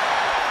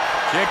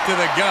 Kick to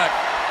the gut.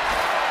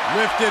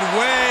 Lifted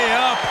way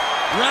up.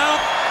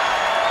 Round.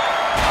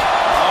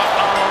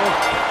 uh-oh.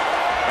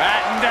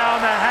 Batten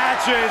down the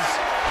hatches.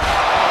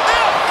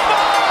 F5!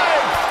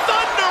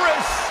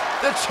 Thunderous!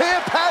 The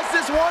champ has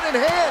this one in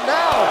hand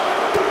now.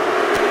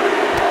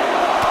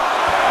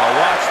 Oh,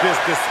 watch this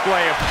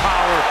display of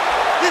power.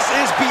 This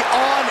is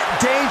beyond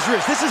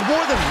dangerous. This is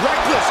more than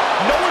reckless.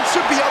 No one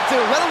should be up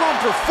there, let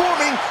alone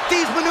performing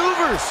these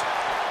maneuvers.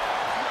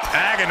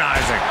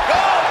 Agonizing.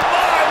 Oh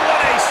my, what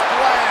a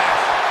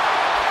splash!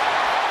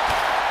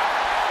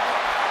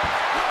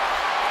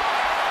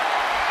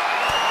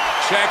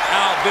 Check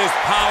out this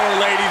power,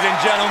 ladies and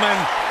gentlemen.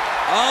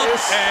 Up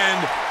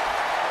and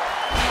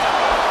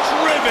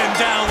driven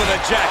down with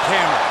a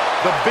jackhammer.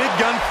 The big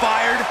gun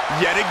fired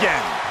yet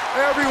again.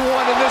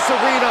 Everyone in this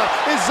arena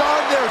is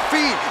on their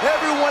feet.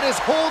 Everyone is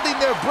holding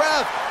their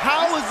breath.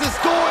 How is this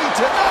going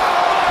to...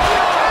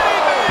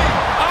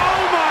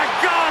 Oh my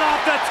God,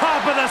 off the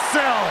top of the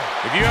cell.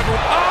 If you ever...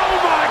 Oh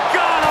my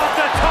God, off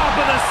the top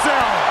of the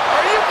cell.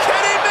 Are you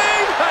kidding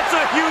me? That's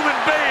a human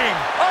being.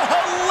 A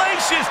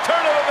hellacious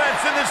turn of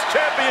events in this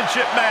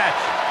championship match.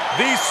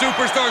 These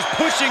superstars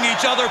pushing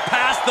each other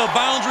past the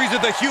boundaries of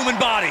the human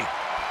body.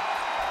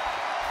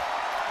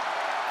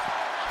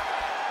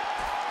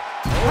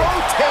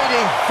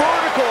 Rotating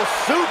vertical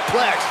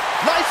suplex.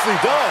 Nicely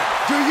done.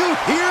 Do you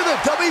hear the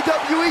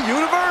WWE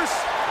Universe?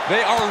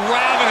 They are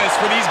ravenous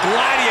for these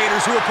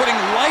gladiators who are putting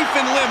life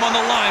and limb on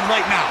the line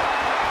right now.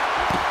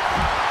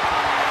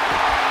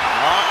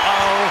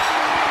 Uh-oh.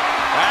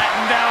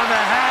 Batten down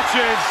the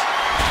hatches.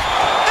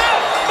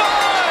 F5!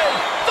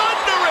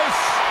 Thunderous!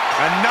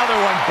 Another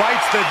one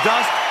bites the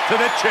dust to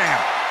the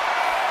champ.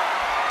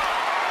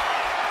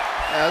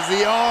 as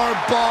the arm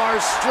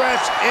bars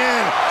stretch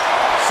in.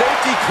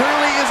 Safety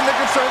clearly isn't a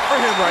concern for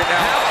him right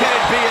now. How can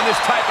it be in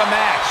this type of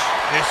match?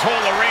 This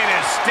whole arena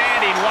is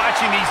standing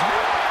watching these.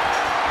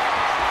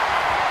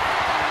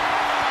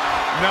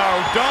 No,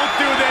 don't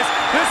do this.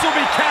 This will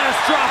be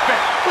catastrophic.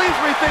 Please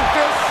rethink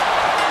this.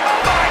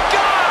 Oh my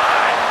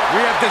God!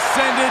 We have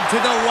descended to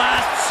the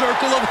last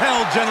circle of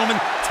hell, gentlemen.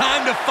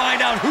 Time to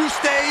find out who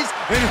stays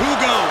and who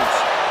goes.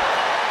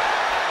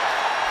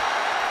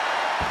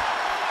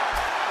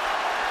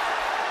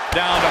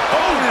 Down to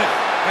opponent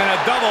and a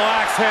double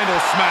axe handle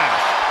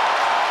smash.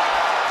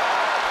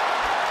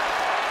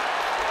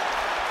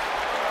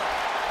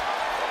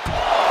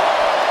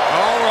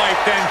 All right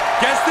then,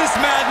 guess this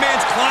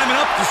madman's climbing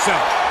up the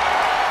cell.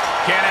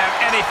 Can't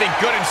have anything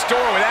good in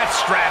store with that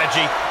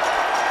strategy.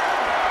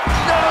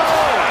 No!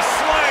 A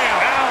slam!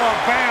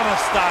 Alabama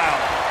style.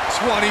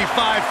 25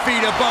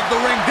 feet above the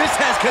ring. This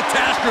has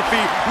catastrophe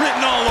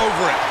written all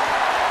over it.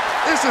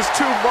 This is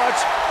too much,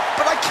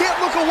 but I can't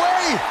look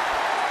away.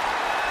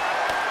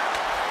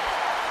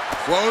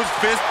 Closed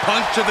fist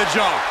punch to the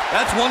jaw.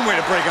 That's one way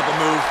to break up a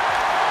move.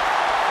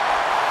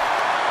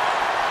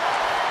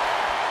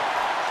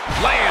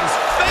 Lands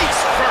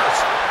face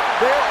first.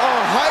 There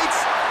are heights,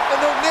 and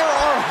then there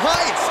are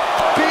heights.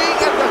 Being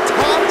at the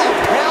top of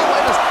hell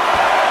and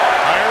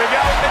Here we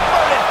go.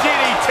 Inverted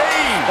DDT.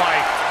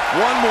 fight.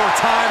 One more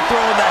time,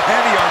 throwing the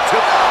heavy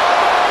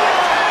artillery.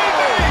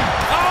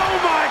 Oh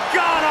my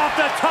God, off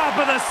the top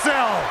of the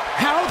cell.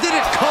 How did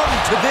it come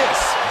to this?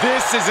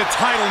 This is a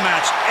title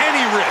match.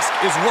 Any risk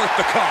is worth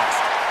the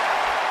cost.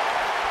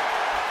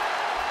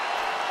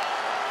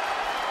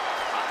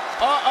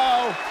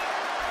 Uh-oh.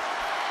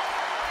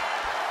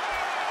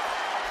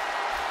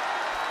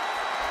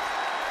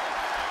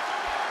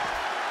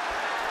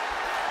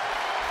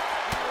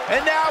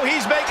 And now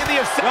he's making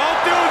the ascent.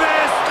 Don't do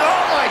this.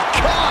 Oh my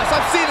gosh,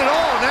 I've seen it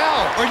all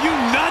now. Are you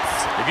nuts?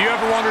 If you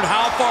ever wondered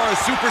how far a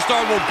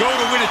superstar will go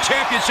to win a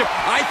championship,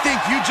 I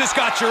think you just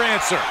got your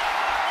answer.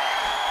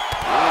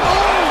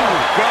 Oh,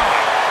 God.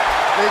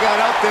 They got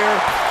up there,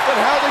 but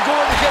how are they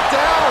going to get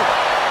down?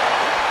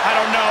 I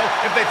don't know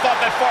if they thought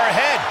that far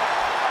ahead.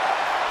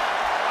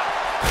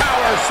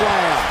 Power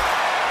slam.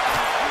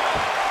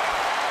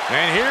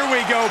 And here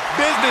we go.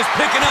 Business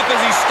picking up as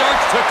he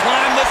starts to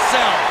climb the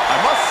cell. I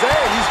must say,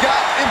 he's got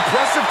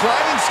impressive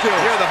climbing skills.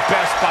 You're the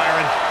best,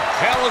 Byron.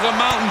 Hell is a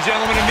mountain,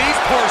 gentlemen, and these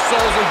poor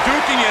souls are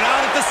duking it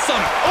out at the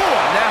summit. Oh,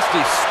 a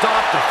nasty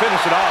stop to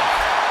finish it off.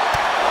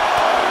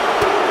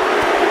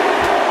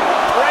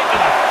 Right to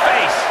the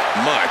face.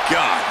 My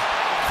God.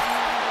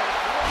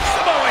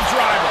 Samoan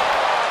driver.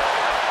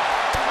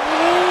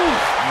 Ooh,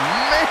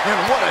 man,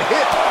 what a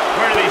hit.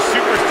 Where do these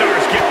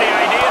superstars get the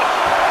idea?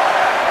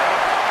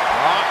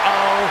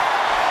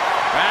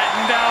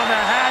 Batten down the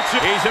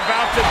hatchet. He's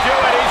about to do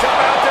it. He's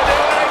about to do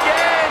it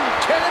again.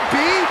 Can it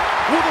be?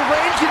 Will the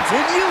reign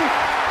continue?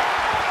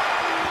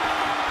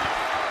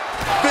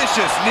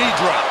 Vicious knee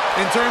drop.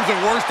 In terms of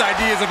worst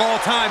ideas of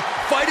all time,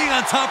 fighting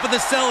on top of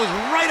the cell is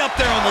right up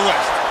there on the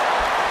list.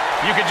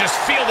 You can just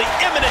feel the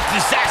imminent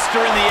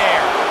disaster in the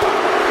air.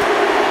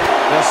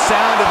 The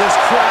sound of this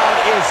crowd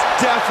is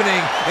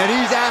deafening, and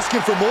he's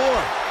asking for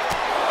more.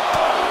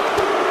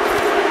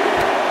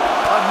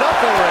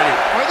 Enough already.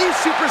 Are these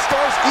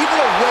superstars even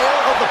aware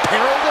of the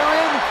peril they're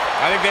in?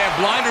 I think they have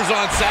blinders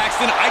on,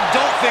 Saxton. I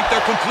don't think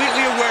they're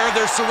completely aware of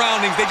their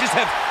surroundings. They just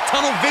have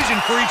tunnel vision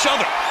for each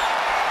other.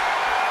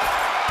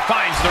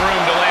 Finds the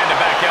room to land a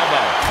back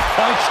elbow.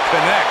 Punch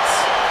connects.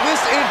 This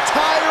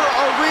entire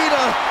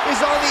arena is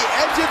on the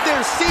edge of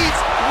their seats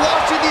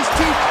watching these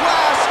two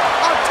clash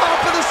on top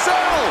of the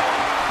cell.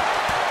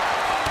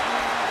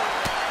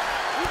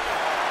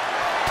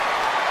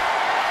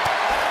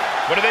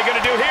 What are they going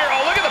to do here?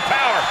 Oh, look at the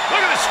power.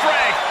 Look at the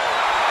strength.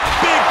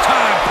 Big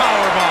time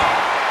powerbomb.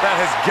 That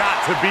has got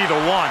to be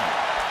the one.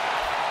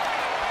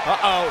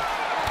 Uh-oh.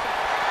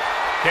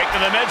 Kick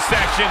to the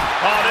midsection.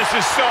 Oh, this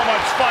is so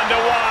much fun to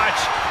watch.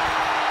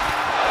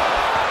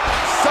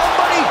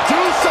 Somebody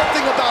do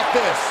something about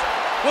this.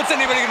 What's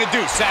anybody going to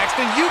do,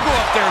 Saxton? You go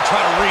up there and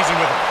try to reason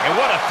with him. And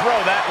what a throw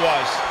that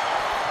was.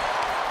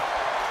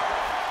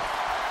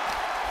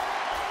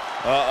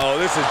 Uh-oh,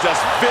 this is just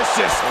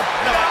vicious.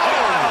 No,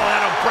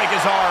 that'll break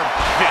his arm.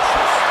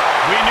 Vicious.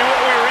 We knew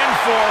what we were in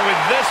for with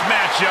this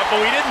matchup,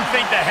 but we didn't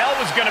think the hell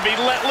was going to be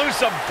let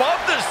loose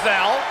above the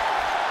cell.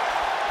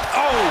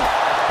 Oh,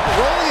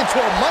 rolling into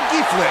a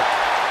monkey flip.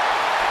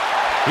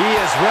 He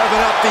is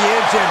revving up the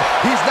engine.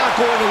 He's not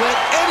going to let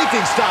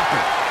anything stop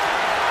him.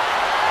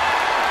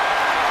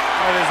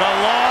 That is a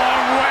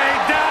long way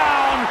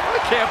down. I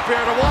can't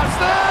bear to watch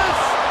this.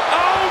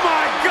 Oh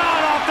my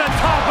God, off the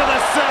top of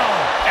the cell.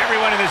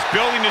 Everyone in this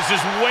building is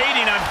just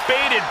waiting on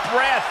bated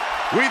breath.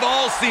 We've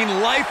all seen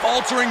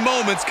life-altering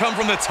moments come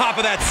from the top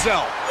of that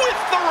cell. With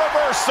the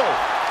reversal.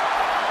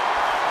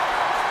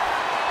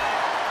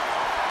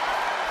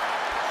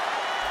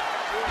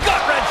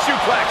 Gut-wrench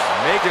suplex.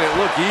 Making it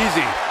look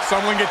easy.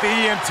 Someone get the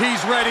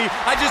EMTs ready.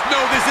 I just know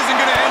this isn't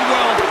going to end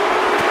well.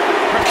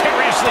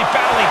 Precariously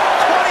battling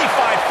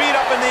 25 feet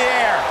up in the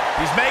air.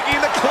 He's making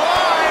the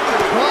climb.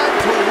 Climb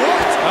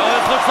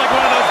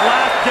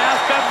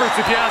efforts,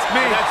 if you ask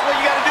me. That's what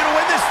you got to do to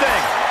win this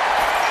thing.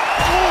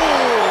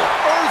 Ooh,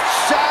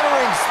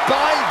 earth-shattering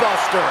spine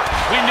buster.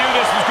 We knew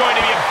this was going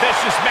to be a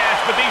vicious match,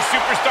 but these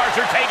superstars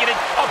are taking it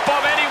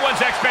above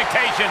anyone's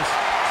expectations.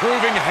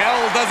 Proving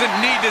hell doesn't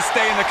need to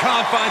stay in the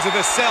confines of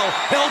the cell.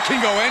 Hell can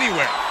go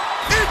anywhere.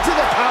 Into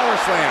the power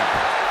slam.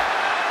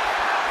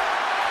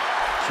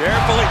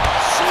 Carefully.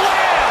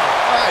 Slam!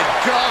 My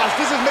gosh,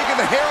 this is making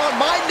the hair on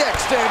my neck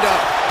stand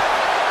up.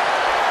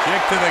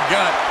 Kick to the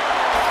gut.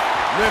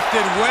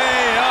 Lifted way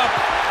up.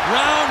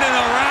 Round and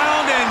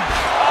around and...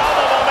 All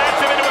the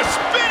momentum into a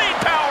spinning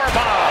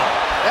powerbomb.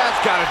 That's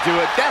got to do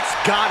it. That's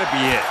got to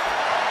be it.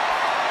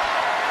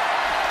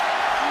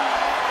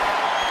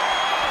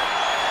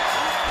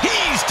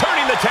 He's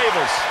turning the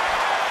tables.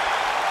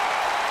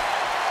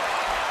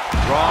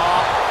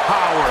 Raw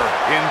power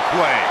in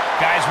play.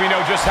 Guys, we know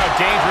just how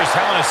dangerous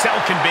Hell in a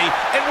Cell can be,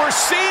 and we're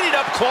seeing it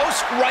up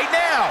close right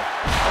now.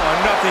 Oh,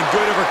 nothing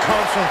good ever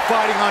comes from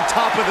fighting on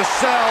top of the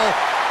cell.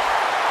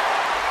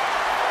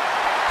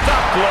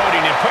 Stop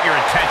gloating and put your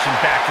attention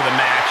back to the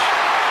match.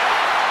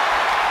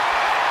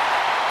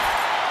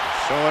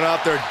 Showing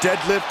off their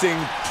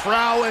deadlifting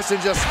prowess and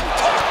just...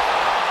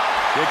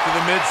 Kick to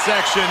the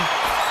midsection.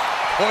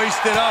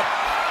 Hoisted up.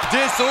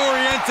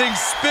 Disorienting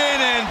spin,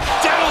 and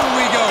down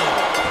we go.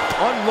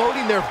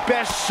 Unloading their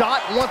best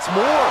shot once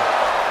more.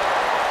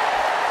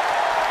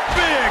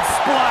 Big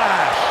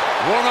splash.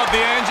 Warm up the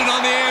engine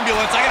on the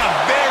ambulance. I got a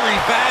very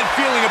bad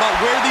feeling about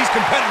where these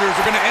competitors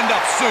are going to end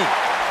up soon.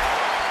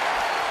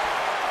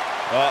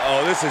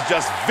 Uh-oh, this is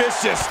just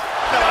vicious.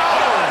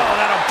 Oh,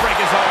 that'll break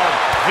his arm.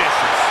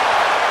 Vicious.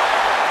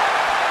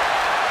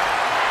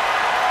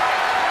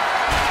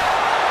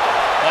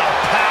 The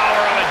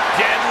power of a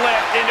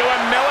deadlift into a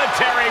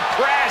military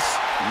press.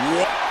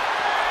 What?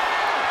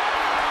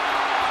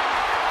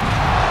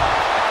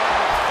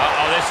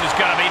 This is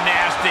gonna be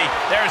nasty.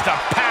 There's the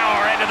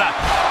power into the...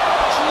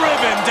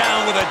 Driven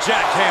down with a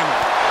jackhammer.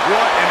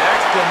 What an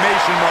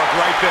exclamation mark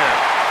right there.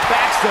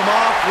 Backs them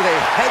off with a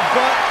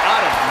headbutt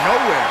out of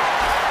nowhere.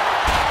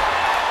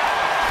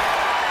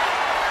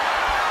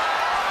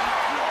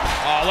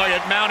 Oh, look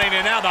at mounting,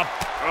 and now the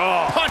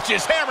punch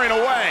is hammering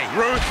away.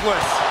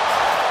 Ruthless.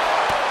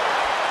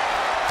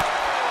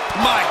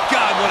 My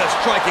God, what a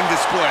striking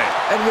display.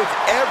 And with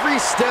every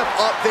step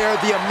up there,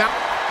 the amount...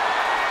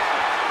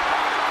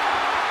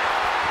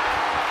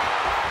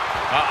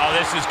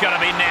 This is gonna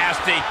be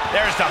nasty.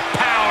 There's the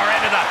power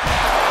into the...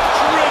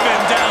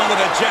 Driven down with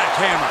a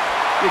jackhammer.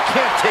 You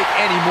can't take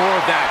any more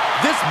of that.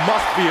 This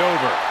must be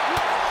over.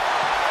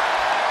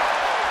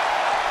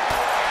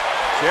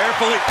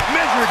 Carefully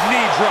measured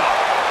knee drop.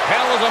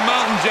 Hell is a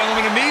mountain,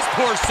 gentlemen, and these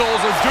poor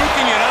souls are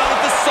duking it out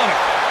at the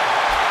summit.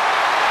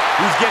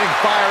 He's getting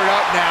fired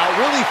up now,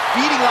 really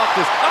feeding off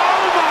this...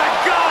 Oh my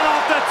God,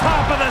 off the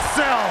top of the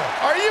cell.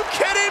 Are you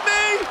kidding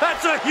me?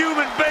 That's a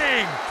human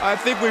being. I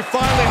think we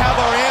finally have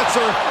our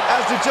answer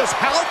as to just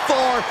how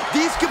far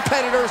these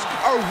competitors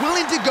are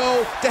willing to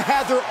go to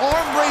have their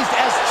arm raised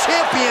as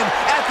champion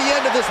at the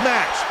end of this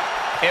match.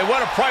 And what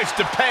a price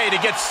to pay to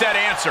get said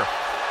answer.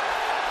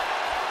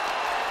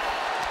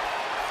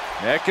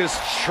 Neck is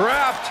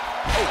trapped.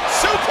 Oh,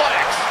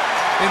 suplex!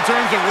 In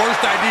terms of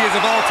worst ideas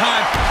of all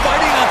time,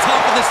 fighting on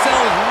top of the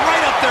cell is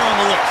right up there on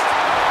the list.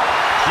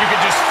 You can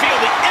just feel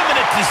the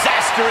imminent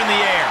disaster in the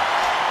air.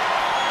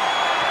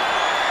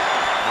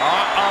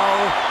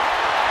 Uh-oh.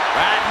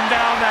 Batten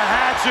down the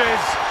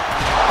hatches.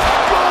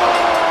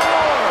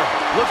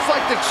 Looks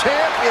like the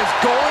champ is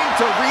going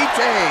to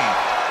retain.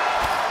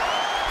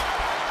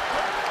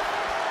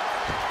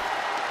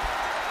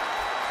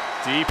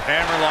 Deep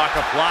hammerlock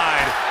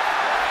applied.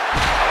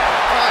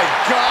 My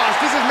gosh,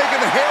 this is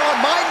making the hair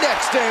on my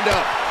neck stand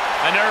up.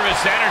 A nervous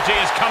energy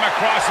has come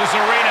across this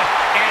arena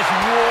as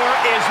war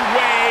is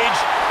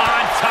waged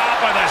on top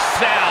of the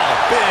cell.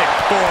 Big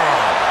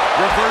forearm.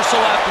 Reversal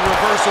after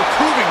reversal,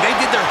 proving they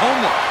did their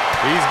homework.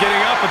 He's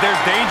getting up, but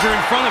there's danger in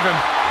front of him.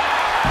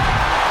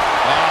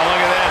 Oh,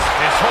 look at this.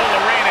 This whole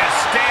arena is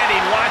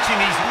standing watching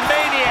these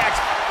maniacs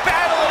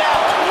battle it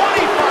out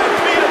 25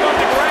 feet above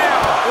the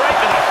ground. Right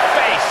to the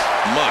face.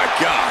 My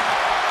God.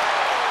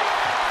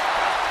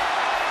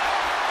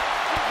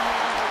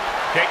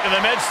 Kick to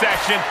the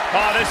midsection.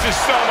 Oh, this is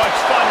so much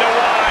fun to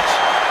watch.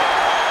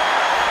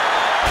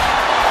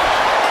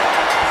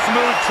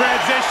 Smooth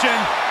transition.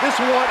 This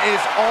one is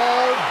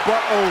all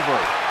but over.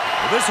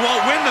 Well, this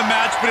won't win the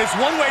match, but it's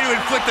one way to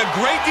inflict a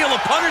great deal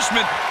of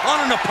punishment on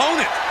an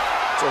opponent.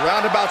 It's a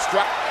roundabout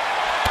strike.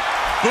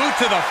 Boot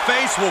to the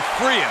face will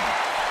free him.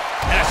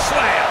 And a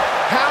slam.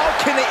 How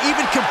can they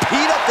even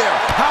compete up there?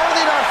 How are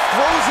they not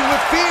frozen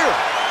with fear?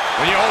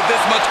 When you hold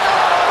this much...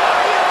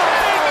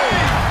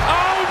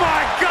 Oh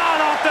my God,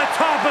 off the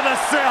top of the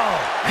cell.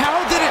 How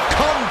did it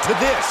come to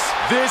this?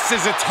 This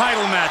is a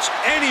title match.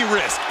 Any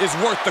risk is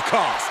worth the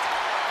cost.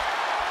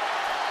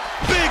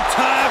 Big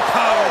time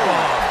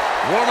powerbomb.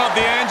 Warm up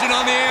the engine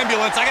on the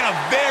ambulance. I got a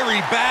very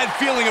bad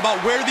feeling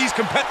about where these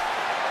competitors...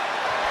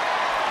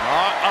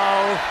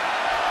 Uh-oh.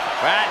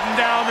 Batten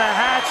down the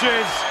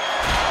hatches.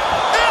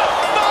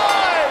 F5!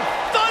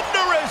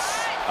 Thunderous!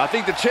 A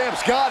think the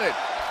champ's got it.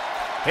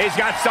 He's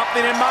got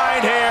something in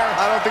mind here.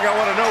 I don't think I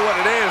want to know what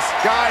it is.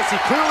 Guys,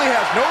 he clearly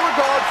has no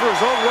regard for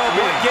his own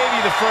well-being. He gave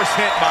you the first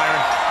hint,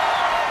 Byron.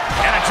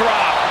 And a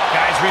drop.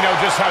 Guys, we know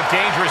just how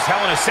dangerous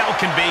Hell in a Cell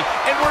can be,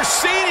 and we're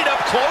seeing it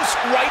up close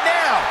right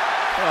now.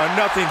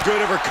 Nothing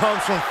good ever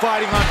comes from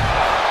fighting on...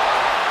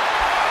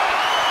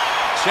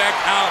 Check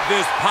out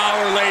this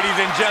power, ladies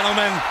and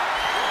gentlemen.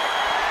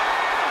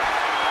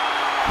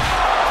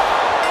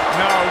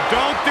 No,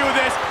 don't do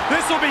this.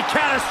 This will be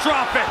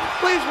catastrophic.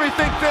 Please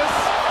rethink this.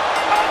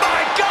 Oh,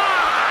 my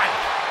God!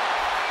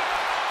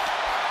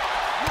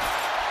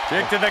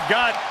 Kick to the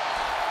gut.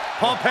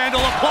 Pump handle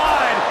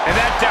applied. And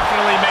that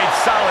definitely made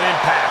solid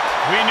impact.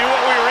 We knew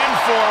what we were in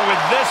for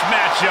with this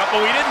matchup,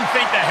 but we didn't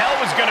think the Hell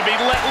was going to be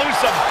let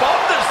loose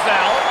above the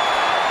Cell.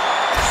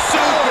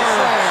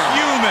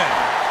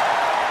 Superhuman.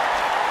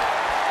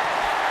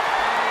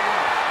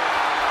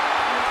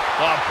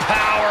 The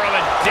power of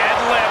a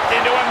deadlift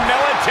into a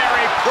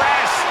military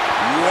press.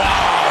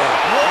 Wow.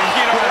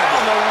 Working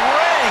around the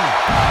ring.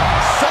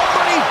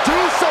 Somebody do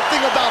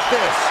something about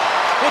this.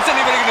 What's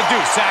anybody going to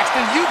do,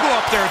 Saxton? You go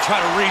up there and try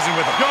to reason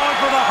with him. Going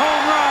for the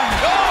home run.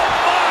 Oh,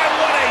 my,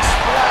 what a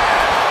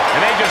splash.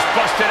 And they just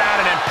busted out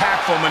an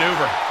impactful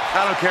maneuver.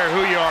 I don't care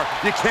who you are.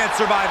 You can't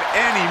survive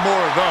any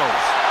more of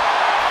those.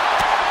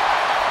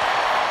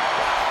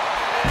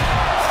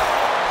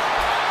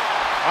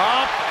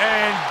 Up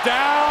and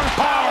down.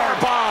 Power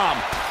bomb.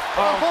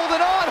 Hold it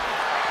on.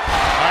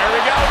 There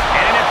we go.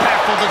 And an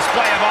impactful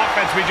display of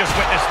offense we just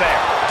witnessed there.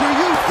 Do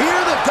you hear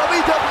the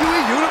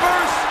WWE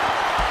Universe?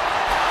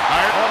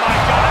 Oh, my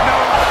God, no.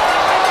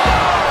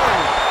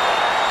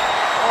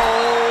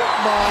 Oh,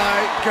 my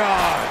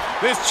God.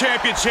 This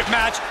championship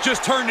match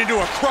just turned into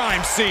a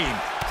crime scene.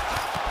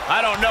 I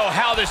don't know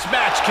how this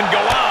match can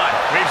go on.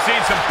 We've seen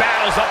some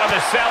battles up on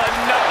the Cell, and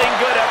nothing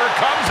good ever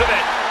comes of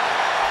it.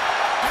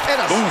 And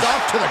a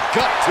stomp to the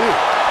gut, too.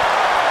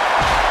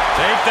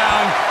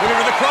 Takedown. Looking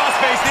for the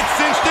crossface. It's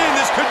cinched in.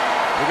 This could...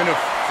 Looking to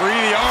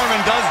free the arm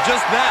and does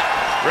just that.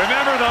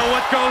 Remember, though,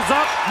 what goes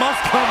up must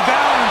come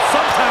down, and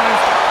sometimes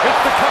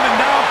it's the coming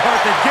down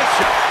part that gets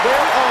you. There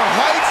are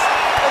heights,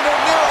 and then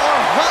there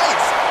are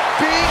heights.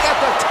 Being at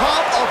the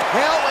top of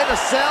Hell in a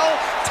Cell,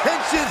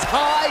 tensions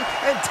high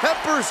and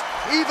tempers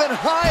even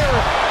higher,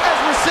 as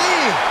we're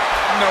seeing.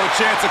 No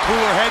chance of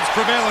cooler heads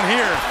prevailing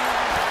here.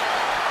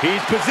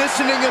 He's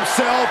positioning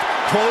himself,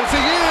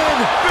 closing in.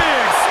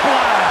 Big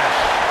splash.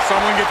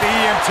 Someone get the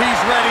EMTs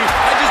ready.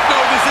 I just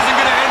know this isn't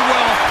going to end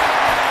well.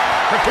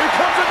 Here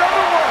comes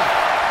another one.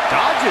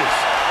 Dodges.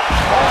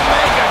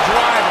 Omega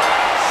driver.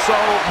 So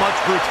much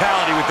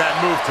brutality with that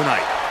move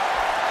tonight.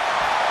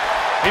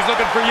 He's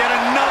looking for yet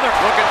another.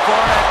 Looking for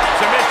it.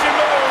 Submission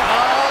move.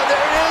 Oh,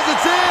 there it is.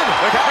 It's in.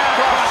 The calf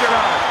crusher.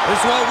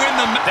 This will win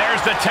the...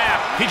 There's the tap.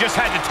 He just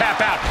had to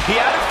tap out. He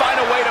had to find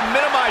a way to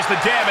minimize the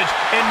damage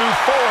and move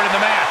forward in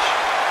the match.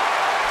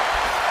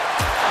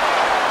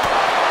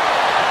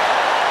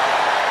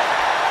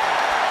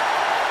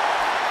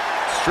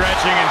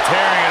 Stretching and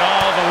tearing at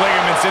all the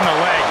ligaments in the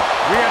leg.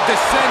 We have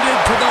descended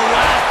to the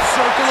last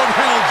circle of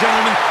hell,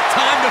 gentlemen.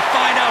 Time to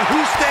find out who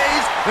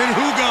stays and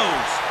who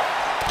goes.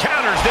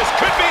 Counters. This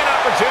could be an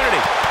opportunity.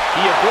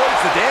 He avoids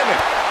the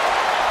damage.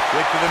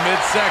 Kick to the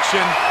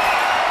midsection.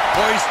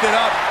 Hoist it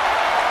up.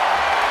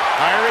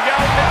 Here we go.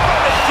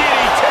 Now the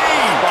DDT.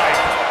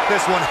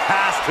 This one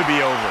has to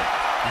be over.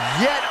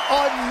 Yet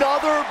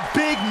another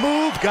big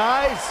move,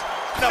 guys.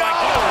 No,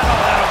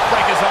 that'll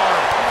break his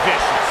arm.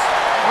 Vicious.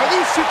 Are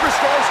these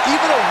superstars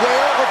even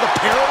aware of the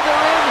peril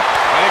they're in?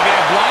 I think they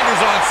have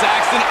blinders on,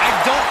 Saxton. I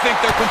don't think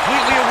they're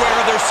completely aware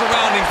of their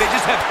surroundings. They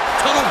just have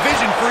tunnel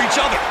vision for each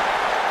other.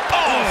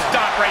 Oh,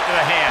 stop right to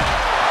the hand.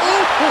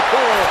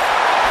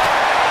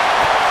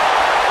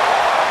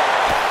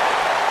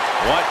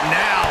 What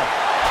now?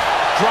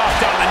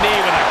 Dropped on the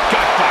knee with a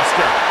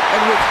gutbuster.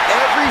 And with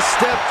every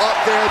step up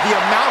there, the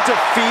amount of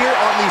fear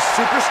on these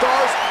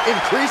superstars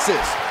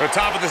increases. The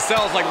top of the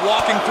Cell is like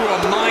walking through a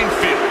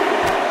minefield.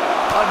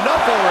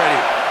 Enough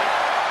already.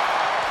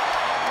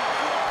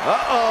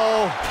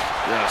 Uh-oh.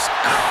 Just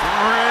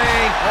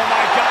crank. Oh,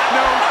 my God,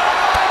 no.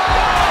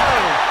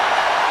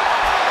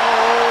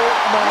 Oh,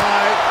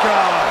 my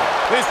God.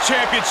 This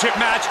championship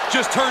match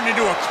just turned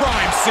into a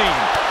crime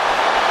scene.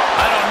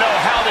 I don't know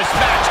how this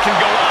match can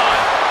go on.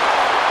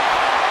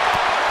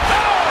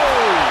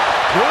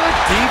 Good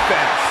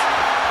defense.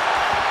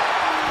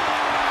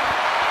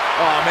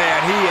 Oh, man,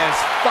 he is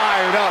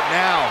fired up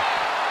now.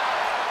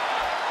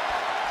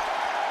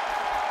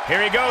 Here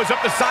he goes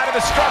up the side of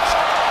the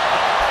structure.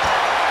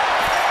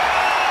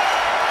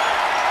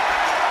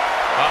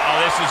 Uh-oh,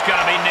 this is going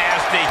to be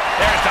nasty.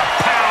 There's the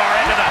power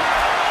into the...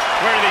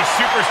 Where do these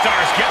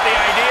superstars get the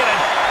idea that...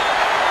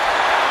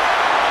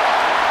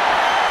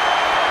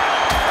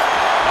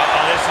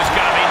 Uh-oh, this is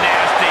going to be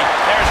nasty.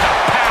 There's the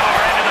power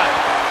into the...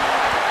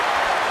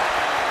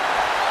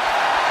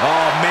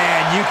 Oh,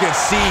 man, you can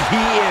see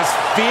he is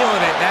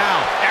feeling it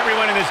now.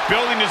 Everyone in this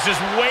building is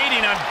just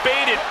waiting on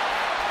bated.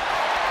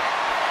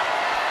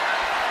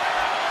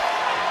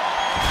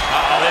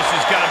 Uh-oh, this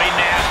is going to be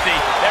nasty.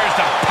 There's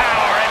the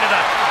power into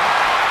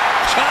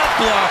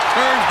block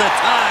turns the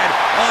tide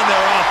on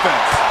their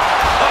offense.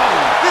 Oh,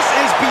 this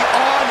is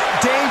beyond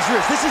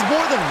dangerous. This is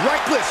more than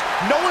reckless.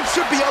 No one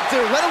should be up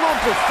there, let alone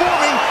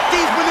performing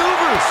these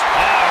maneuvers.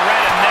 Oh,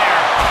 right in there.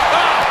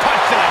 Oh,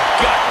 punch to the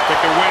gut. But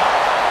they win.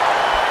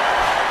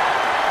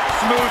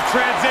 Smooth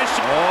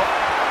transition. Oh,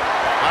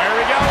 here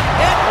we go.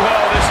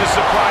 Well, this is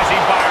surprising,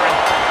 Byron.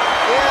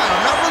 Yeah,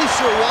 I'm not really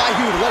sure why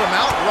he would let him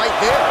out right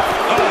there.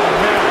 Oh,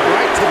 man,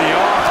 right to the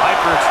arm.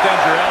 Hyperextend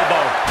your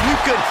elbow. You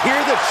could hear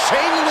the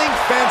chain link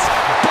fence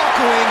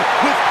buckling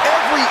with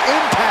every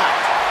impact.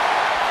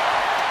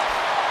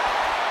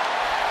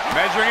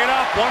 Measuring it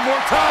up one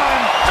more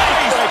time.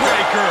 Face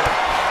breaker.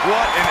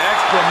 What an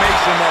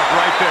exclamation mark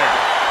right there.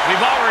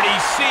 We've already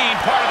seen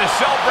part of the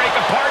cell break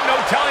apart. No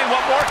telling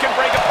what more can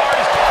break apart.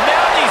 As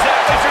now these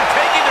athletes are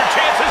taking their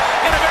chances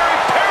in a very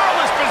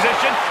perilous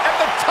position at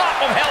the top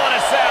of Hell in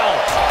a Cell.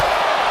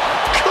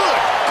 Good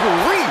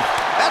grief.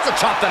 That's a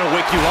chop that'll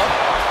wake you up.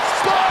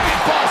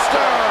 Spine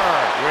buster.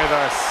 With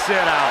a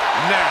sit-out.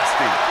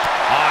 Nasty.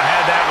 I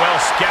had that well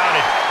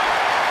scouted.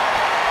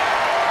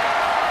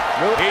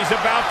 He's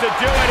about to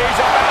do it.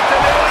 He's about to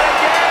do it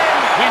again.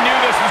 We knew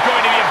this was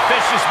going to be a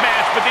vicious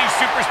match, but these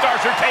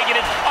superstars are taking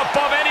it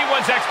above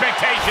anyone's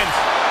expectations.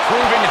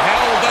 Proving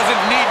Hell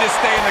doesn't need to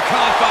stay in the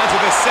confines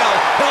of the cell.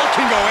 Hell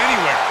can go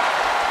anywhere.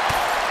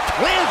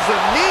 Lands a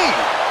knee.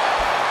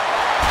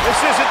 This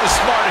isn't the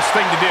smartest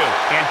thing to do,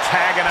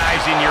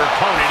 antagonizing your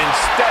opponent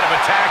instead of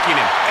attacking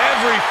him.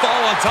 Every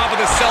fall on top of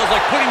the cell is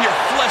like putting your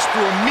flesh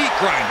through a meat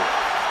grinder.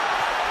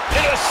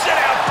 In a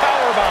sit-out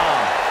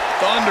powerbomb.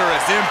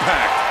 Thunderous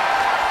impact.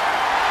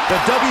 The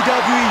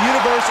WWE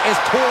Universe is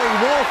pouring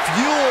more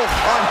fuel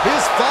on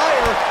his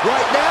fire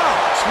right now.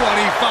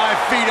 25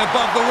 feet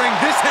above the ring.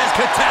 This has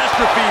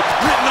catastrophe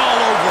written all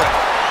over it.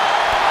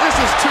 This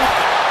is too...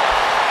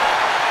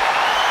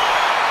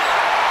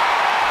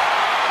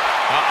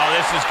 Uh-oh,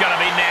 this is going to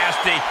be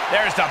nasty.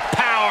 There's the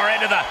power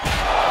into the...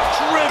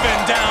 Driven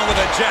down with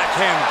a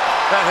jackhammer.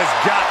 That has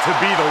got to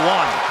be the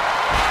one.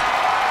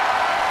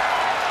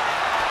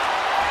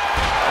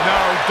 No,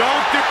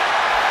 don't do...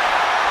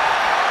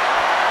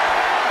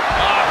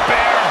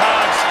 Bear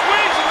hug,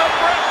 squeezing the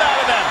breath out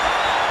of them.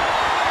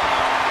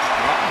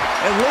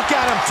 And look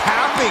at him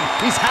tapping.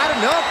 He's had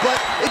enough,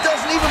 but it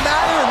doesn't even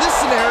matter in this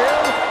scenario.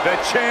 The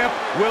champ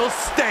will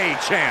stay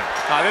champ.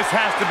 This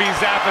has to be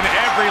zapping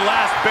every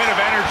last bit of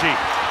energy.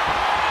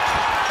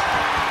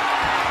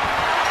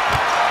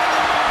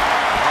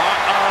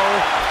 Uh-oh.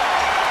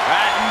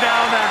 Batten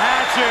down the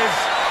hatches.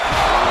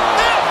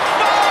 F5!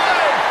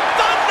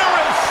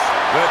 Thunderous!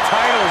 The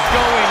title's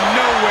going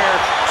nowhere.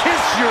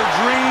 Kiss your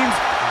dreams.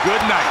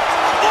 Good night.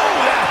 Oh,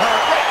 that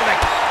hurt right to the...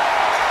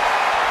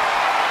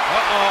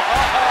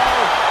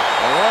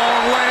 A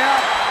long way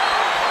up.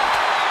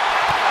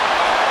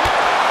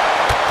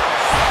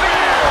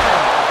 Spear!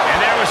 And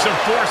there was some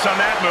force on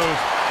that move.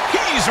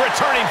 He's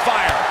returning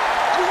fire.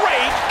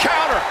 Great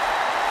counter.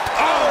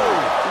 Oh!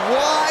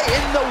 Why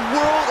in the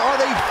world are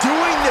they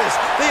doing this?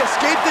 They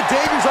escaped the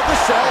dangers of the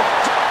cell.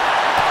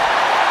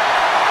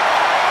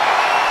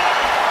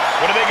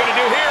 What are they going to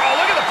do here?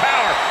 Oh, look at the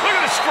power. Look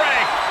at the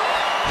strength.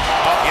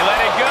 Oh, he let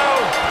it go.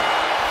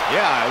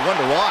 Yeah, I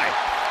wonder why.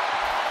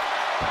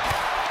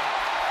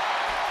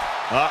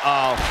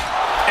 Uh-oh.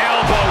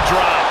 Elbow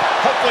drop.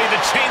 Hopefully the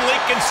chain link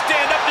can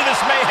stand up to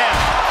this mayhem.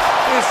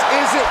 This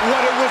isn't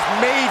what it was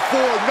made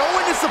for. No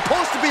one is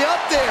supposed to be up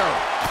there.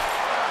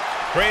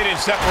 Creating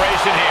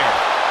separation here.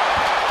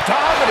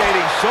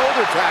 Dominating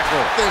shoulder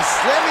tackle. They're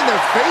slamming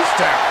their face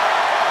down.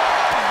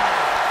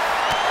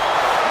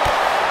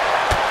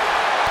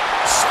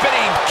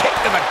 Spinning kick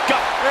to the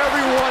gut.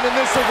 Everyone in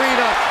this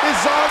arena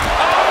is on.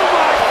 Oh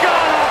my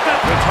God!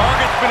 The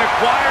target's been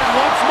acquired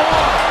once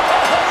more.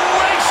 A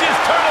hellacious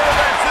turn of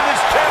events in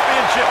this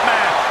championship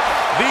match.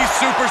 These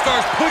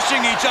superstars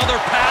pushing each other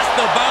past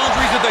the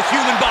boundaries of the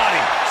human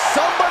body.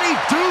 Somebody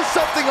do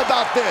something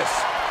about this.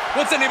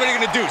 What's anybody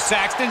gonna do,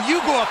 Saxton?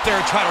 You go up there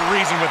and try to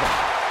reason with them.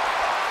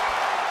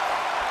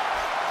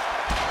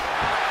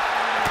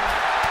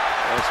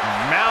 It's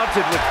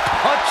mounted with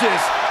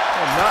punches.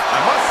 I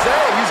must say,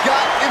 he's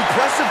got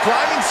impressive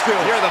climbing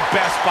skills. You're the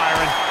best,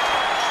 Byron.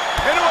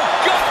 Into a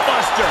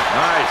gutbuster.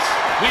 Nice.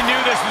 We knew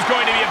this was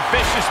going to be a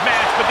vicious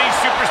match, but these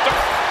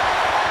superstars...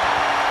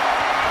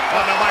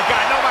 Oh, no, my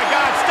God, no, my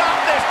God, stop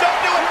this. Don't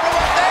do it from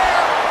up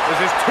there.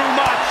 This is too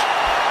much.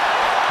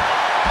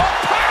 A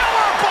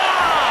power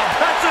bomb.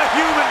 That's a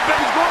human being.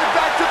 He's going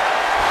back to...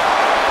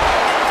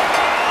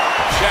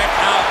 Check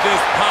out this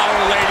power,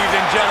 ladies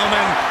and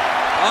gentlemen.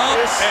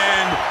 Up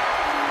and...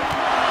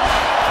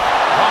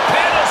 A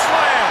panel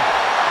slam.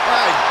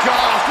 My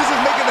gosh, this is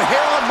making the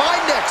hair on my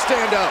neck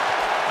stand up.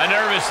 A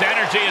nervous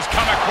energy has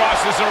come across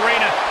this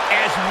arena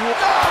as... Oh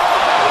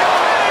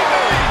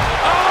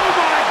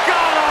my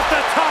God, off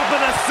the top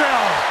of the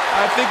cell.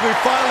 I think we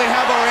finally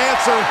have our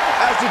answer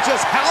as to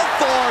just how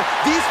far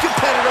these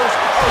competitors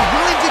are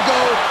willing to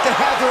go to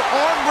have their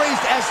arm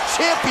raised as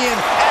champion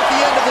at the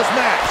end of this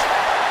match.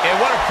 And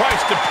what a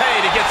price to pay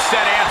to get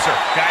said answer.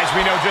 Guys,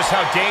 we know just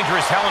how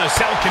dangerous Hell in a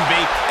Cell can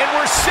be, and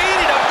we're seeing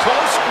it up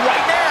close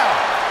right now.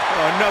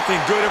 Oh, nothing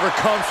good ever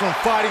comes from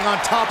fighting on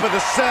top of the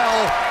cell.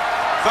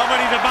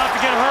 Somebody's about to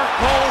get hurt,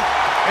 Cole,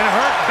 and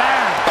hurt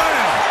bad.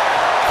 Bam!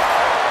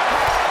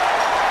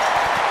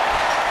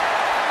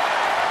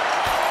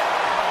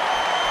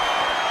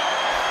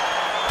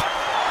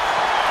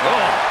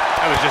 Oh,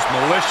 that was just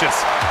malicious.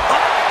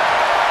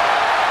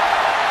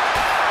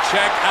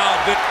 Check out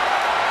this.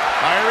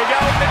 Here we go.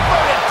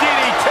 Inverted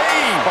DDT.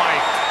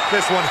 Fight.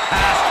 This one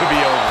has to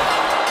be over.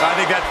 I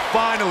think that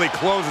finally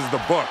closes the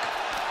book.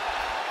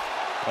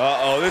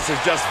 Uh-oh, this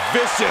is just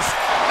vicious.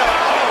 Oh,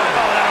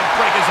 that'll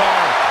break his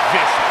arm.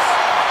 Vicious.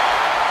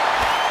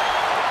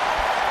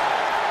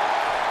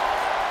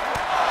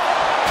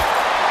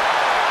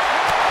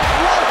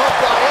 What a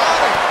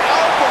bionic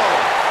elbow!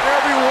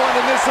 Everyone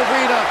in this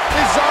arena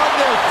is on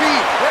their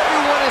feet.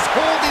 Everyone is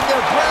holding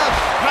their breath.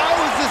 How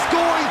is this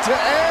going to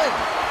end?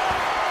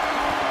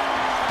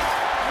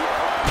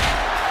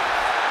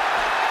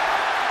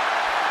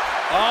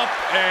 Up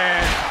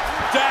and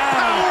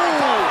down.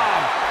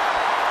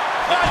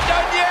 Not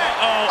done yet.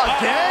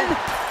 Again?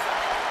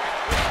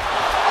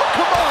 Oh,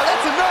 come on,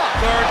 that's enough.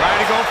 Trying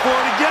to go for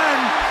it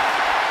again.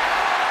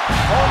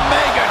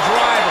 Omega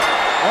driver.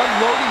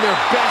 Unloading their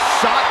best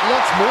shot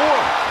once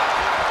more.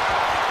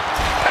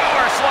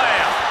 Power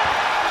slam.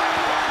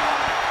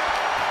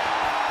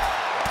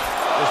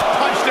 Just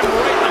punched him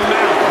right in the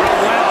mouth.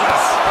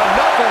 Relentless.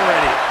 Enough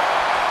already.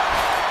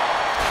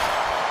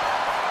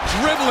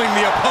 Dribbling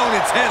the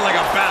opponent's head like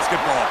a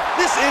basketball.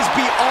 This is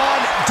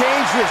beyond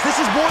dangerous. This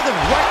is more than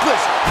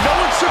reckless. No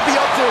one should be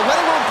up there, let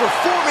alone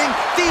performing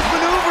these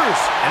maneuvers.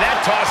 And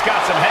that toss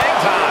got some hang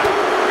time.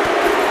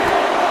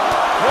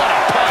 What a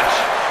punch.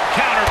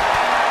 Counter.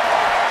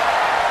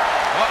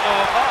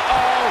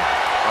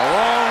 A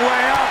long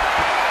way up.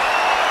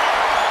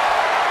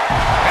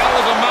 Hell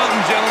is a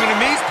mountain, gentlemen,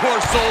 and these poor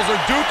souls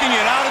are duking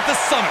it out at the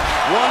summit.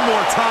 One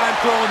more time,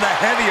 throwing the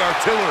heavy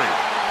artillery.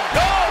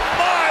 Oh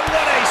my,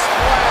 what a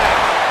splash.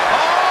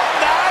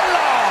 All night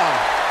long.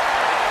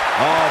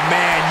 Oh,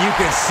 man, you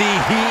can see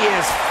he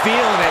is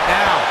feeling it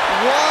now.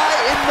 Why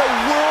in the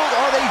world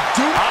are they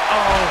doing?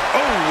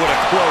 Oh, what a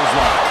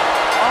clothesline.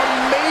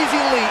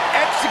 Amazingly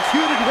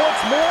executed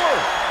once more.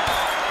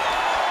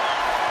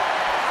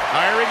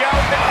 Here we go.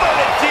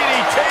 Inverted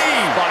DDT.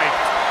 Fight.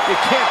 You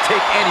can't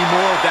take any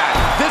more of that.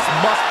 This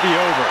must be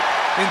over.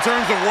 In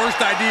terms of worst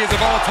ideas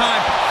of all time,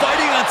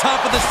 fighting on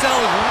top of the cell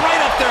is right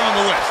up there on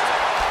the list.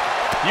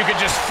 You can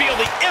just feel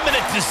the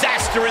imminent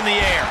disaster in the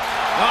air.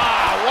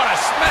 Ah, what a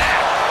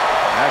smack.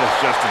 That is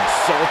just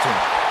insulting.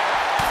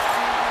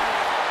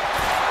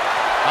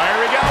 Here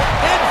we go.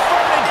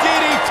 Inverted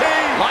DDT.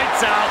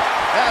 Lights out.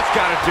 That's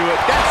got to do it.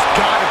 That's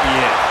got to be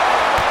it.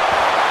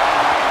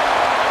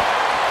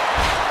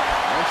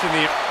 Mention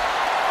the...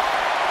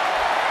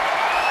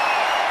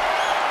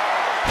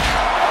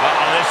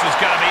 This is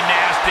going to be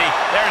nasty.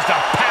 There's the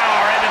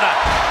power into the...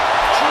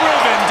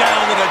 Driven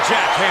down with a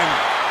jackhammer.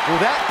 Will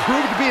that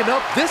prove to be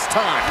enough this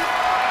time?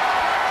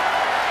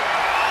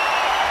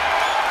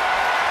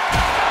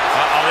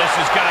 This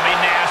is going to be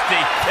nasty.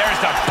 There's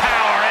the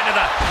power into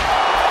the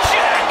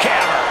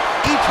jackhammer.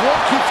 Each one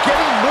keeps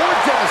getting more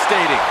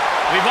devastating.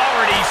 We've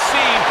already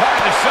seen part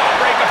of the cell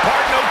break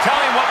apart. No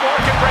telling what more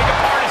can break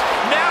apart.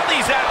 Now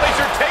these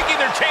athletes are taking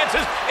their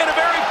chances in a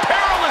very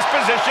perilous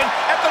position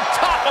at the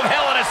top of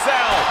Hell in a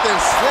Cell. They're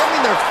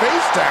slamming their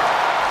face down.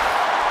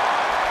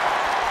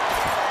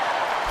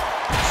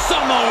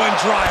 Samoan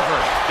driver.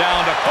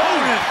 Down to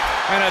opponent.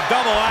 And a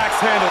double axe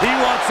handle. He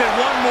wants it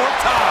one more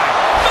time.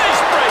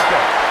 Face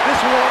breaker.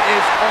 This one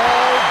is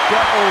all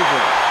but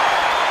over.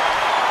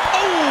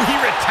 Oh, he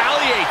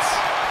retaliates.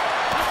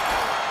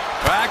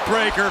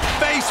 Backbreaker,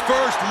 face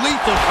first,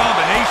 lethal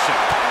combination.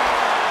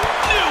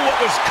 Knew what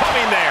was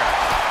coming there.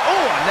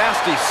 Oh, a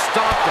nasty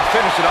stop to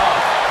finish it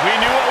off. We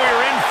knew what we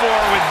were in for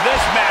with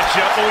this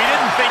matchup, but we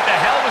didn't think the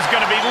Hell was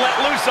going to be let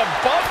loose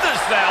above the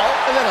cell.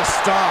 And then a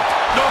stop.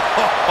 No.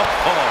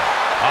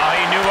 Oh,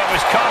 he knew what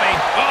was coming.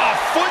 Oh,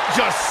 foot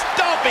just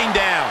stomping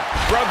down.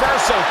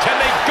 Reversal. Can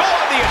they go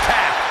on the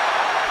attack?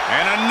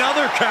 And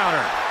another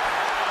counter.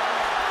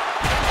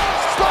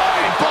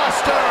 Spine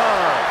buster.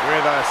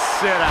 With a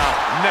sit-out.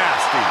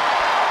 Nasty.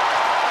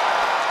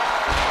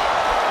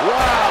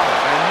 Wow.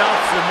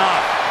 Enough's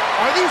enough.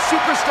 Are these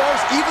superstars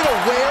even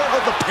aware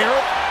of the peril?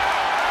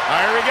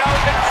 Here we go.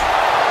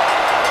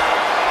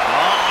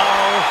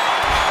 Uh-oh.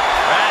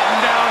 Batten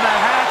down the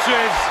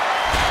hatches.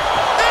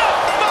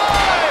 F5!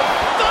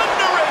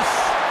 Thunderous!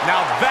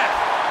 Now that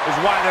is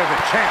why they're the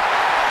champ.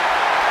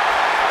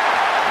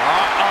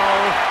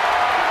 Uh-oh.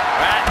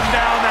 Batten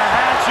down the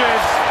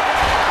hatches.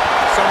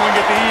 Someone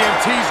get the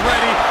EMTs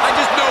ready. I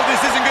just know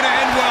this isn't going to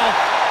end well.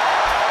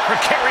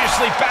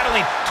 Precariously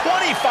battling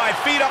 25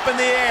 feet up in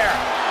the air.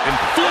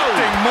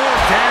 Inflicting more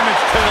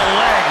damage to the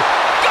leg.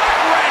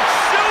 Gut-wrench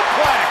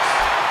suplex!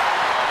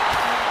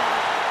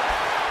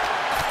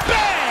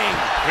 Bang!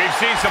 We've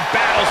seen some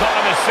battles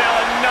on the cell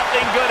and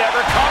nothing good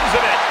ever comes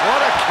of it.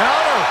 What a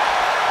counter.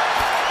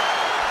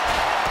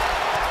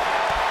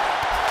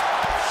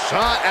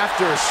 Shot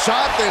after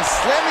shot, then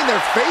slamming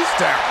their face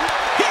down.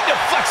 He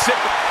deflects it.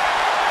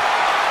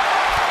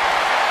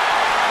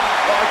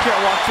 I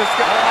can't watch this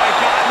guy. Oh, my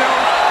God, no.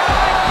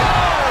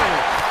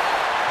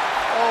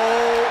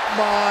 Oh,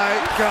 my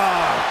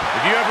God.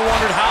 If you ever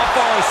wondered how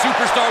far a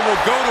superstar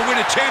will go to win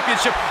a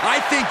championship,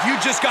 I think you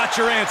just got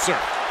your answer.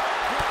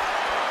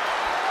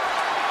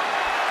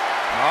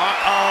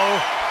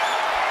 Uh-oh.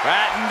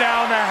 Batten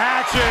down the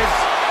hatches.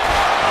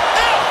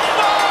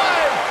 F5!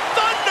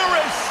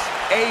 Thunderous!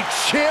 A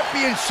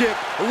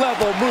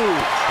championship-level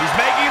move. He's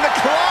making the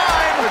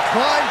climb. The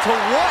climb to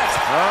what?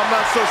 I'm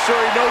not so sure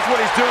he knows what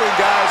he's doing,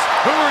 guys.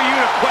 Who are you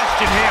to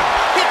question him?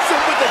 Hits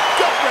him with a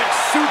gut-wrench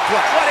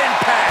suplex. What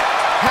impact?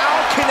 How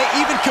can they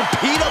even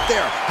compete up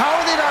there? How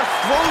are they not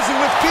frozen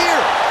with fear?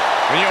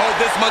 When you hold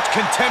this much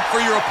contempt for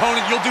your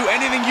opponent, you'll do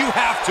anything you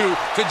have to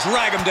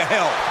drag him to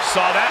hell.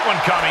 Saw that one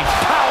coming.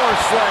 Power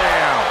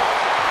slam.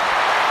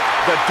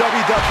 The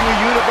WWE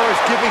Universe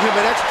giving him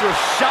an extra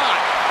shot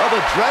of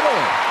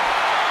adrenaline.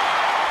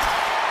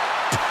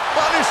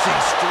 Punishing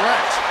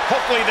stretch.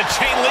 Hopefully the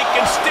chain link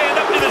can stand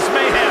up to this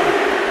mayhem.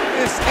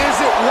 This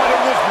isn't what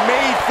it was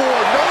made for.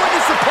 No one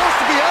is supposed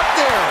to be up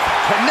there.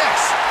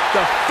 Connects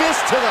the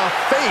fist to the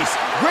face.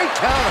 Great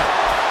counter.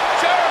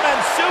 German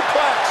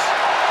suplex.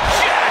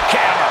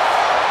 Jackhammer.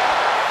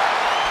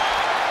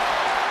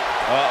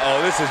 Uh-oh,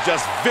 this is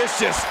just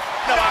vicious.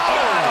 No,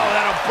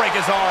 that'll break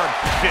his arm.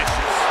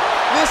 Vicious.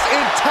 This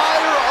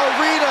entire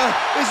arena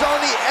is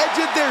on the edge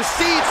of their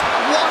seats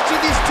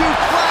watching these two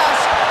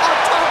clash on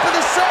top of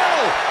the cell.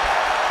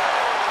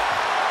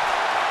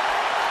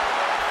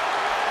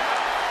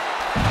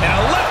 And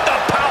a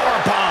lift-up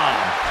powerbomb.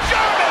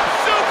 German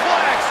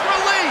suplex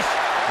release.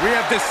 We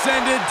have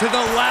descended to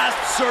the last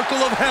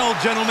circle of hell,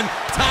 gentlemen.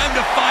 Time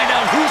to find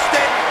out who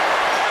stayed.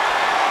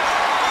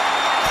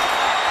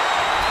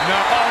 No,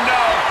 oh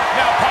no.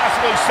 Now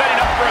possibly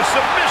setting up for a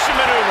submission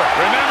maneuver.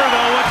 Remember,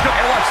 though, what's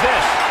And watch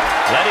this.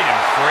 Letting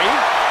him free.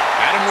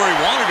 Had him where he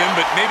wanted him,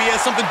 but maybe he has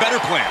something better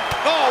planned.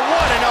 Oh,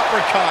 what an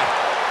uppercut.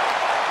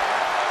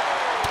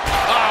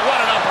 What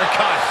an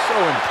uppercut. So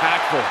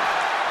impactful.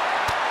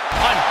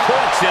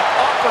 Uncorks it.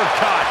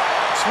 Uppercut.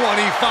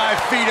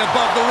 25 feet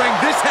above the ring.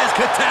 This has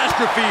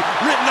catastrophe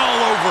written all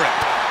over it.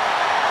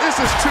 This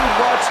is too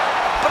much,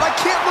 but I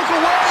can't look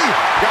away.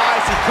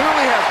 Guys, he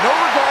clearly has no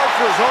regard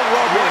for his own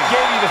well-being. What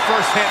gave you the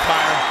first hint,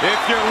 Byron?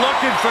 If you're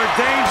looking for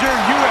danger,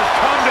 you have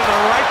come to the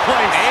right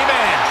place.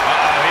 Amen.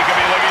 He could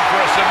be looking for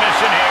a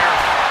submission here.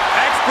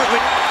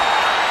 Expertly.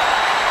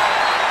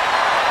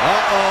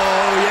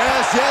 Uh-oh,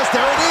 yes,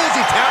 there it is.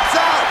 He taps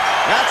out.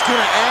 That's going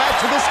to add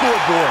to the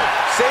scoreboard.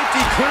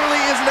 Safety clearly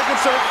isn't a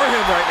concern for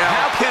him right now.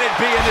 How can it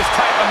be in this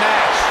type of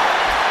match?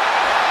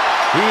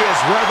 He is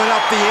revving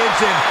up the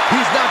engine.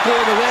 He's not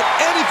going to let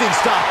anything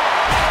stop.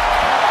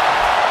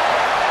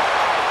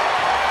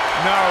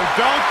 No,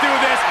 don't do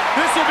this.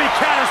 This will be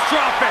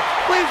catastrophic.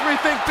 Please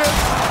rethink this.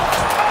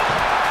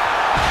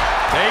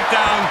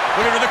 Takedown.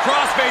 Looking for the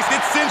crossface.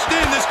 It's cinched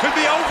in. This could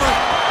be over.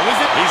 Is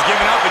it? He's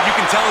given up, but you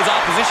can tell his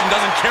opposition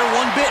doesn't care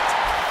one bit.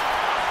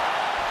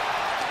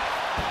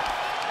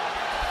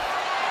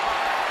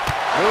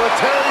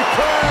 Military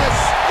press.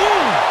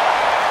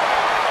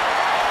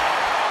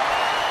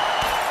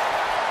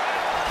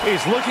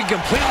 He's looking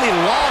completely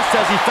lost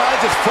as he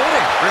finds his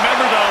footing.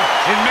 Remember, though,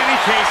 in many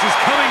cases,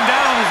 coming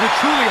down is the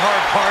truly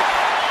hard part.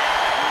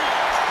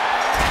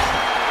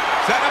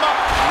 Set him up.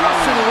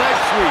 Russian leg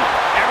sweep.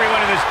 Everyone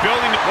in this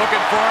building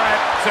looking for a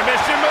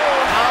submission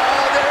move.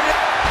 Oh, there it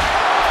is.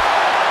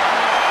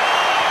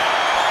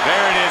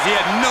 There it is. He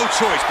had no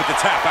choice but to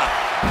tap out.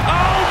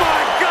 Oh,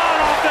 my God,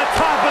 off the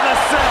top of the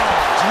cell.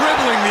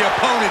 Dribbling the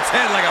opponent's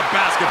head like a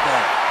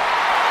basketball.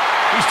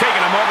 He's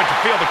taking a moment to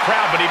feel the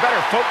crowd, but he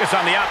better focus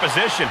on the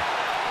opposition.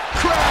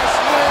 Crash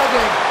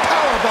landing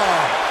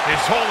powerbomb.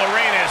 His whole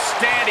arena is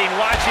standing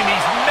watching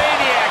these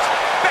maniacs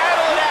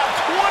battle it out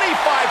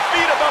 25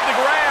 feet above the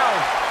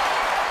ground.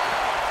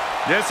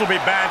 This will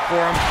be bad for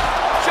him.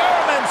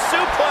 German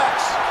suplex.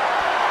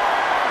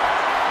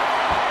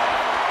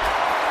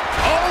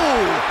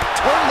 Oh,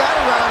 turned that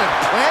around and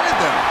planted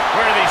them.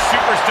 Where do these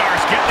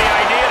superstars get the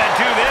idea to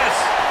do this?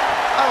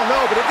 I don't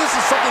know, but if this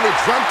is something they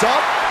dreamt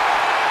up.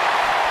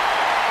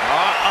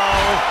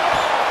 Uh-oh.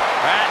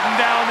 Batten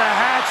down the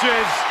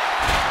hatches.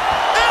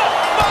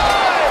 F5!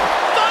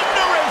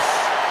 Thunderous!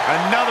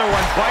 Another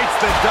one bites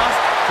the dust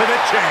to the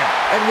champ.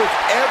 And with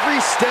every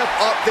step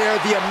up there,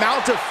 the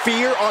amount of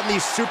fear on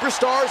these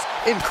superstars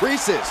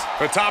increases.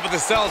 The top of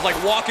the cell is like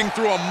walking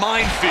through a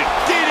minefield.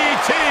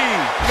 DDT!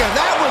 Yeah,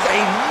 that was a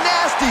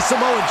nasty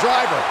Samoan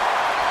driver.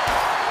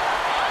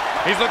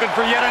 He's looking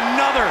for yet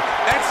another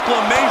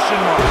exclamation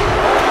mark.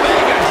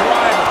 Mega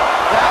driver.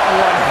 That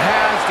one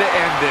has to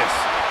end this.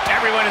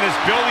 Everyone in this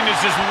building is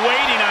just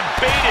waiting on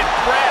bated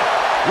breath.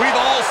 We've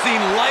all seen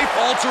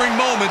life-altering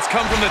moments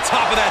come from the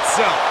top of that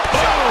cell.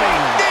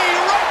 Boom!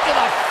 Knee right to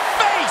the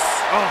face!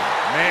 Oh,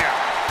 man.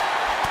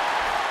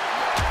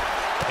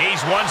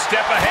 He's one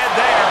step ahead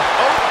there.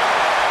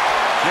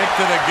 Oh. Kick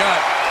to the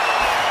gut.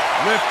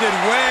 Lifted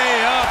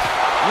way up.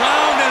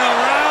 Round and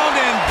around,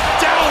 and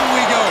down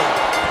we go.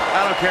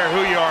 I don't care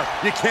who you are.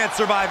 You can't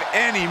survive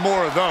any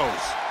more of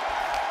those.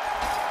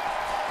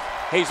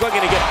 He's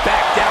looking to get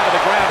back down to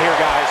the ground here,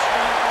 guys.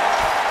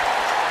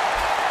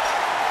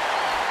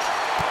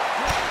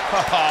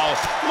 Oh,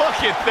 look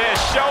at this.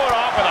 Showing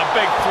off with a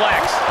big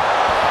flex.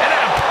 And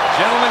then,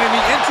 Gentlemen, in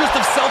the interest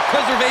of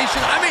self-preservation,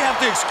 I may have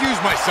to excuse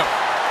myself.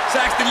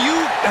 Saxton, you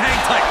hang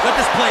tight. Let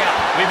this play out.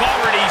 we've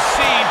already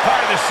seen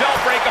part of the cell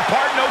break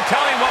apart. No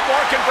telling what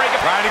more can break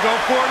apart. Trying to go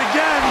for it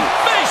again.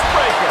 Face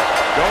breaker.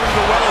 Going to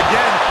the well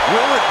again.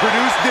 Will it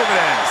produce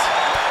dividends?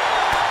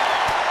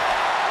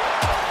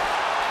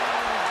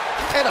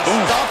 And a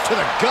stop to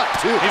the gut,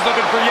 too. He's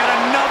looking for yet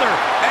another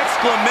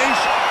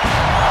exclamation.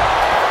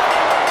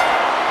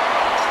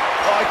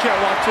 Oh, I can't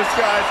watch this,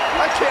 guys.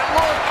 I can't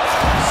look.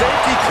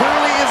 Safety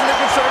clearly isn't a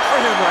concern for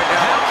him right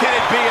now. How can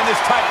it be in this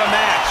type of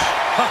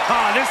match?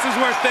 This is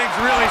where things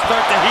really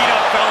start to heat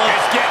up, fellas.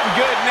 It's getting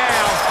good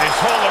now. This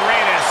whole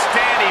arena is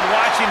standing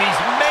watching these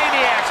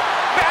maniacs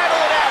battle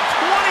it out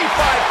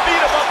 25 feet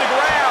above the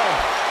ground.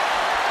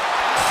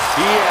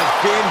 He has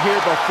been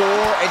here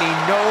before, and he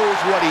knows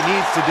what he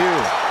needs to do.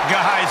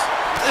 Guys,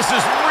 this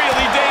is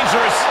really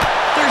dangerous.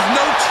 There's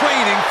no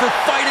training for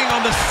fighting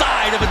on the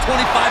side of a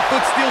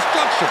 25-foot steel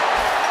structure.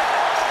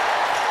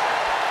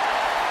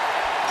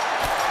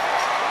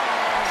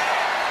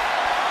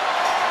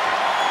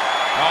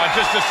 Oh,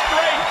 just a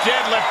straight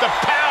deadlift of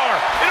power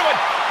into a...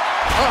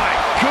 My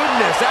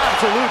goodness,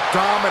 absolute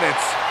dominance.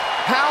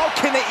 How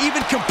can they even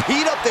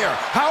compete up there?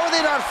 How are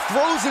they not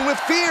frozen with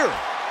fear?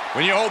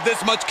 When you hold this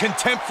much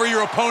contempt for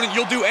your opponent,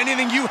 you'll do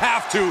anything you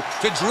have to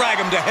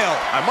drag him to hell.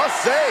 I must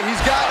say,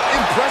 he's got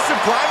impressive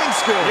climbing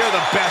skills. You're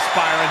the best,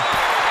 Byron.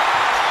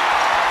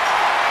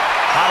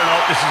 I don't know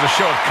if this is a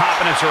show of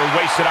confidence or a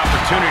wasted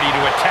opportunity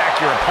to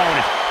attack your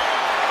opponent.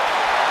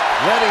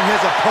 Letting his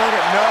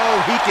opponent know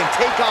he can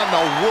take on the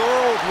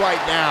world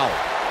right now.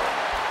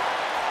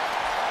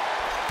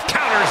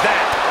 Counters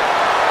that.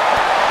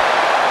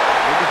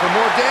 Looking for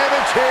more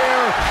damage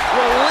here.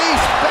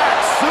 Release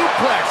back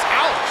suplex.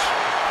 Ouch.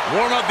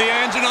 Warm up the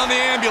engine on the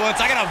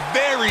ambulance. I got a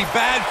very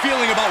bad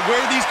feeling about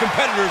where these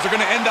competitors are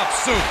going to end up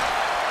soon.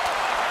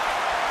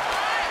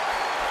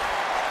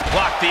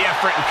 Block the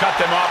effort and cut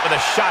them off with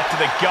a shot to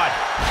the gut.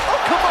 Oh,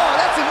 come on,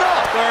 that's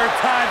enough. Third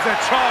time's a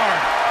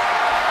charm.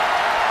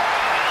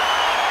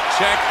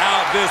 Check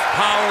out this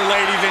power,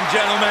 ladies and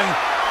gentlemen.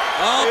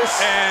 Up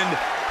and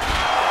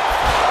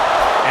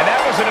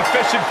that was an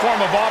efficient form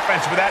of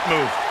offense with that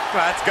move.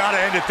 That's got to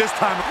end it this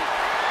time.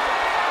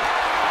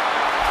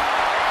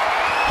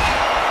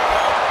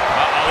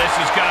 Uh-oh, this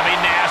is going to be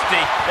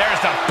nasty.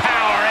 There's the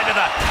power into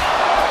the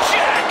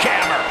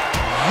jackhammer.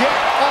 Yet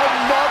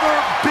another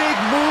big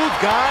move,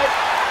 guys.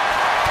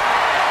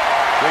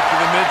 quick to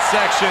the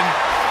midsection.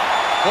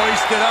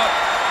 Hoisted up.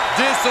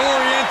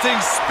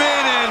 Disorienting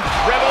spin and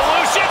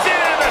Revolutions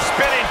into the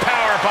spinning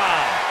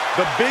powerbomb.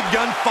 The big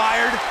gun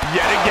fired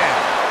yet again.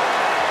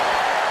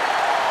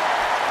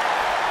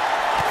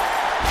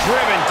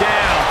 Driven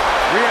down.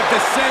 we have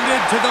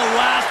descended to the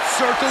last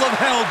circle of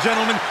hell,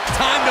 gentlemen.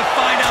 Time to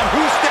find out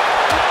who's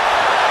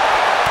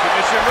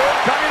Submission move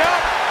coming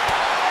up.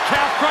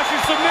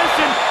 Calf-crushing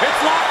submission.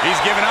 It's locked. He's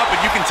given up, but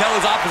you can tell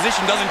his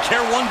opposition doesn't care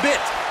one bit.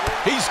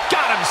 He's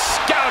got him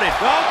scouted.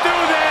 Don't do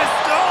this.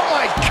 Oh,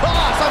 my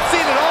gosh. I've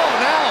seen it all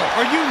now.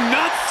 Are you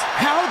nuts?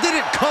 How did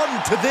it come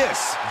to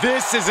this?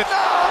 This is it.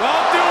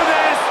 Don't do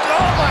this.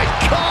 Oh, my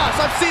gosh.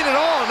 I've seen it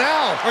all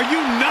now. Are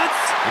you nuts?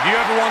 If you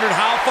ever wondered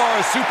how far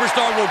a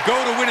superstar will go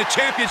to win a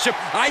championship,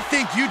 I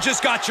think you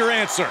just got your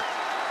answer.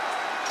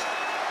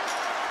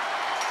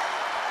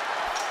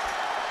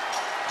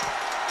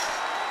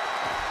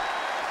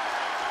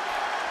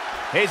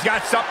 He's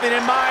got something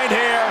in mind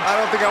here. I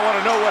don't think I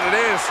want to know what it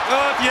is.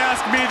 If you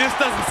ask me, this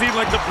doesn't seem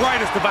like the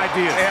brightest of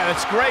ideas. Yeah,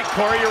 that's great,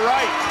 Corey. You're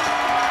right.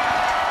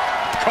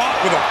 Caught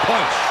with a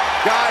punch.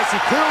 Guys, he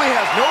clearly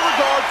has no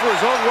regard for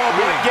his own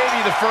well-being. What gave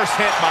you the first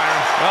hint,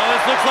 Byron? Well, this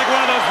looks like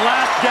one of those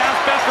last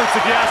gasp efforts,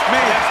 if you ask me.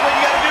 That's what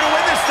you got to do to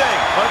win this thing.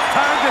 Well, it's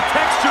time to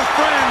text your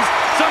friends.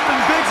 Something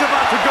big's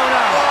about to go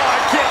down. Oh, I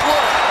can't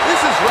look.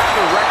 This is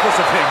rather reckless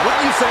of him,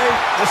 wouldn't you say?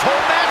 This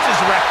whole match is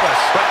reckless.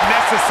 But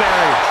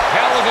necessary.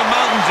 Hell is a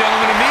mountain,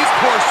 gentlemen, and these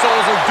poor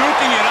souls are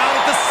duking it out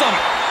at the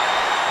summit.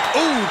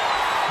 Ooh,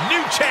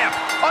 new champ.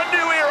 A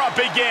new era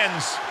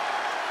begins.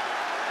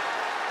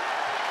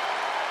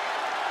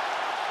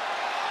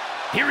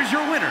 Here is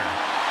your winner,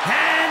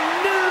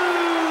 and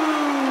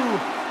new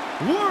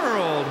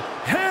World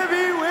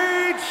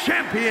Heavyweight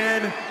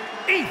Champion,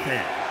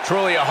 Ethan.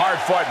 Truly a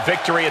hard-fought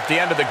victory at the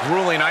end of the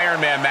grueling Iron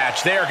Man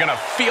match. They are going to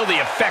feel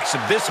the effects of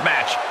this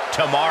match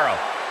tomorrow.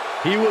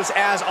 He was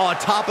as on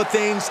top of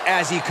things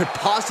as he could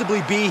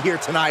possibly be here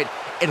tonight,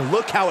 and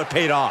look how it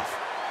paid off.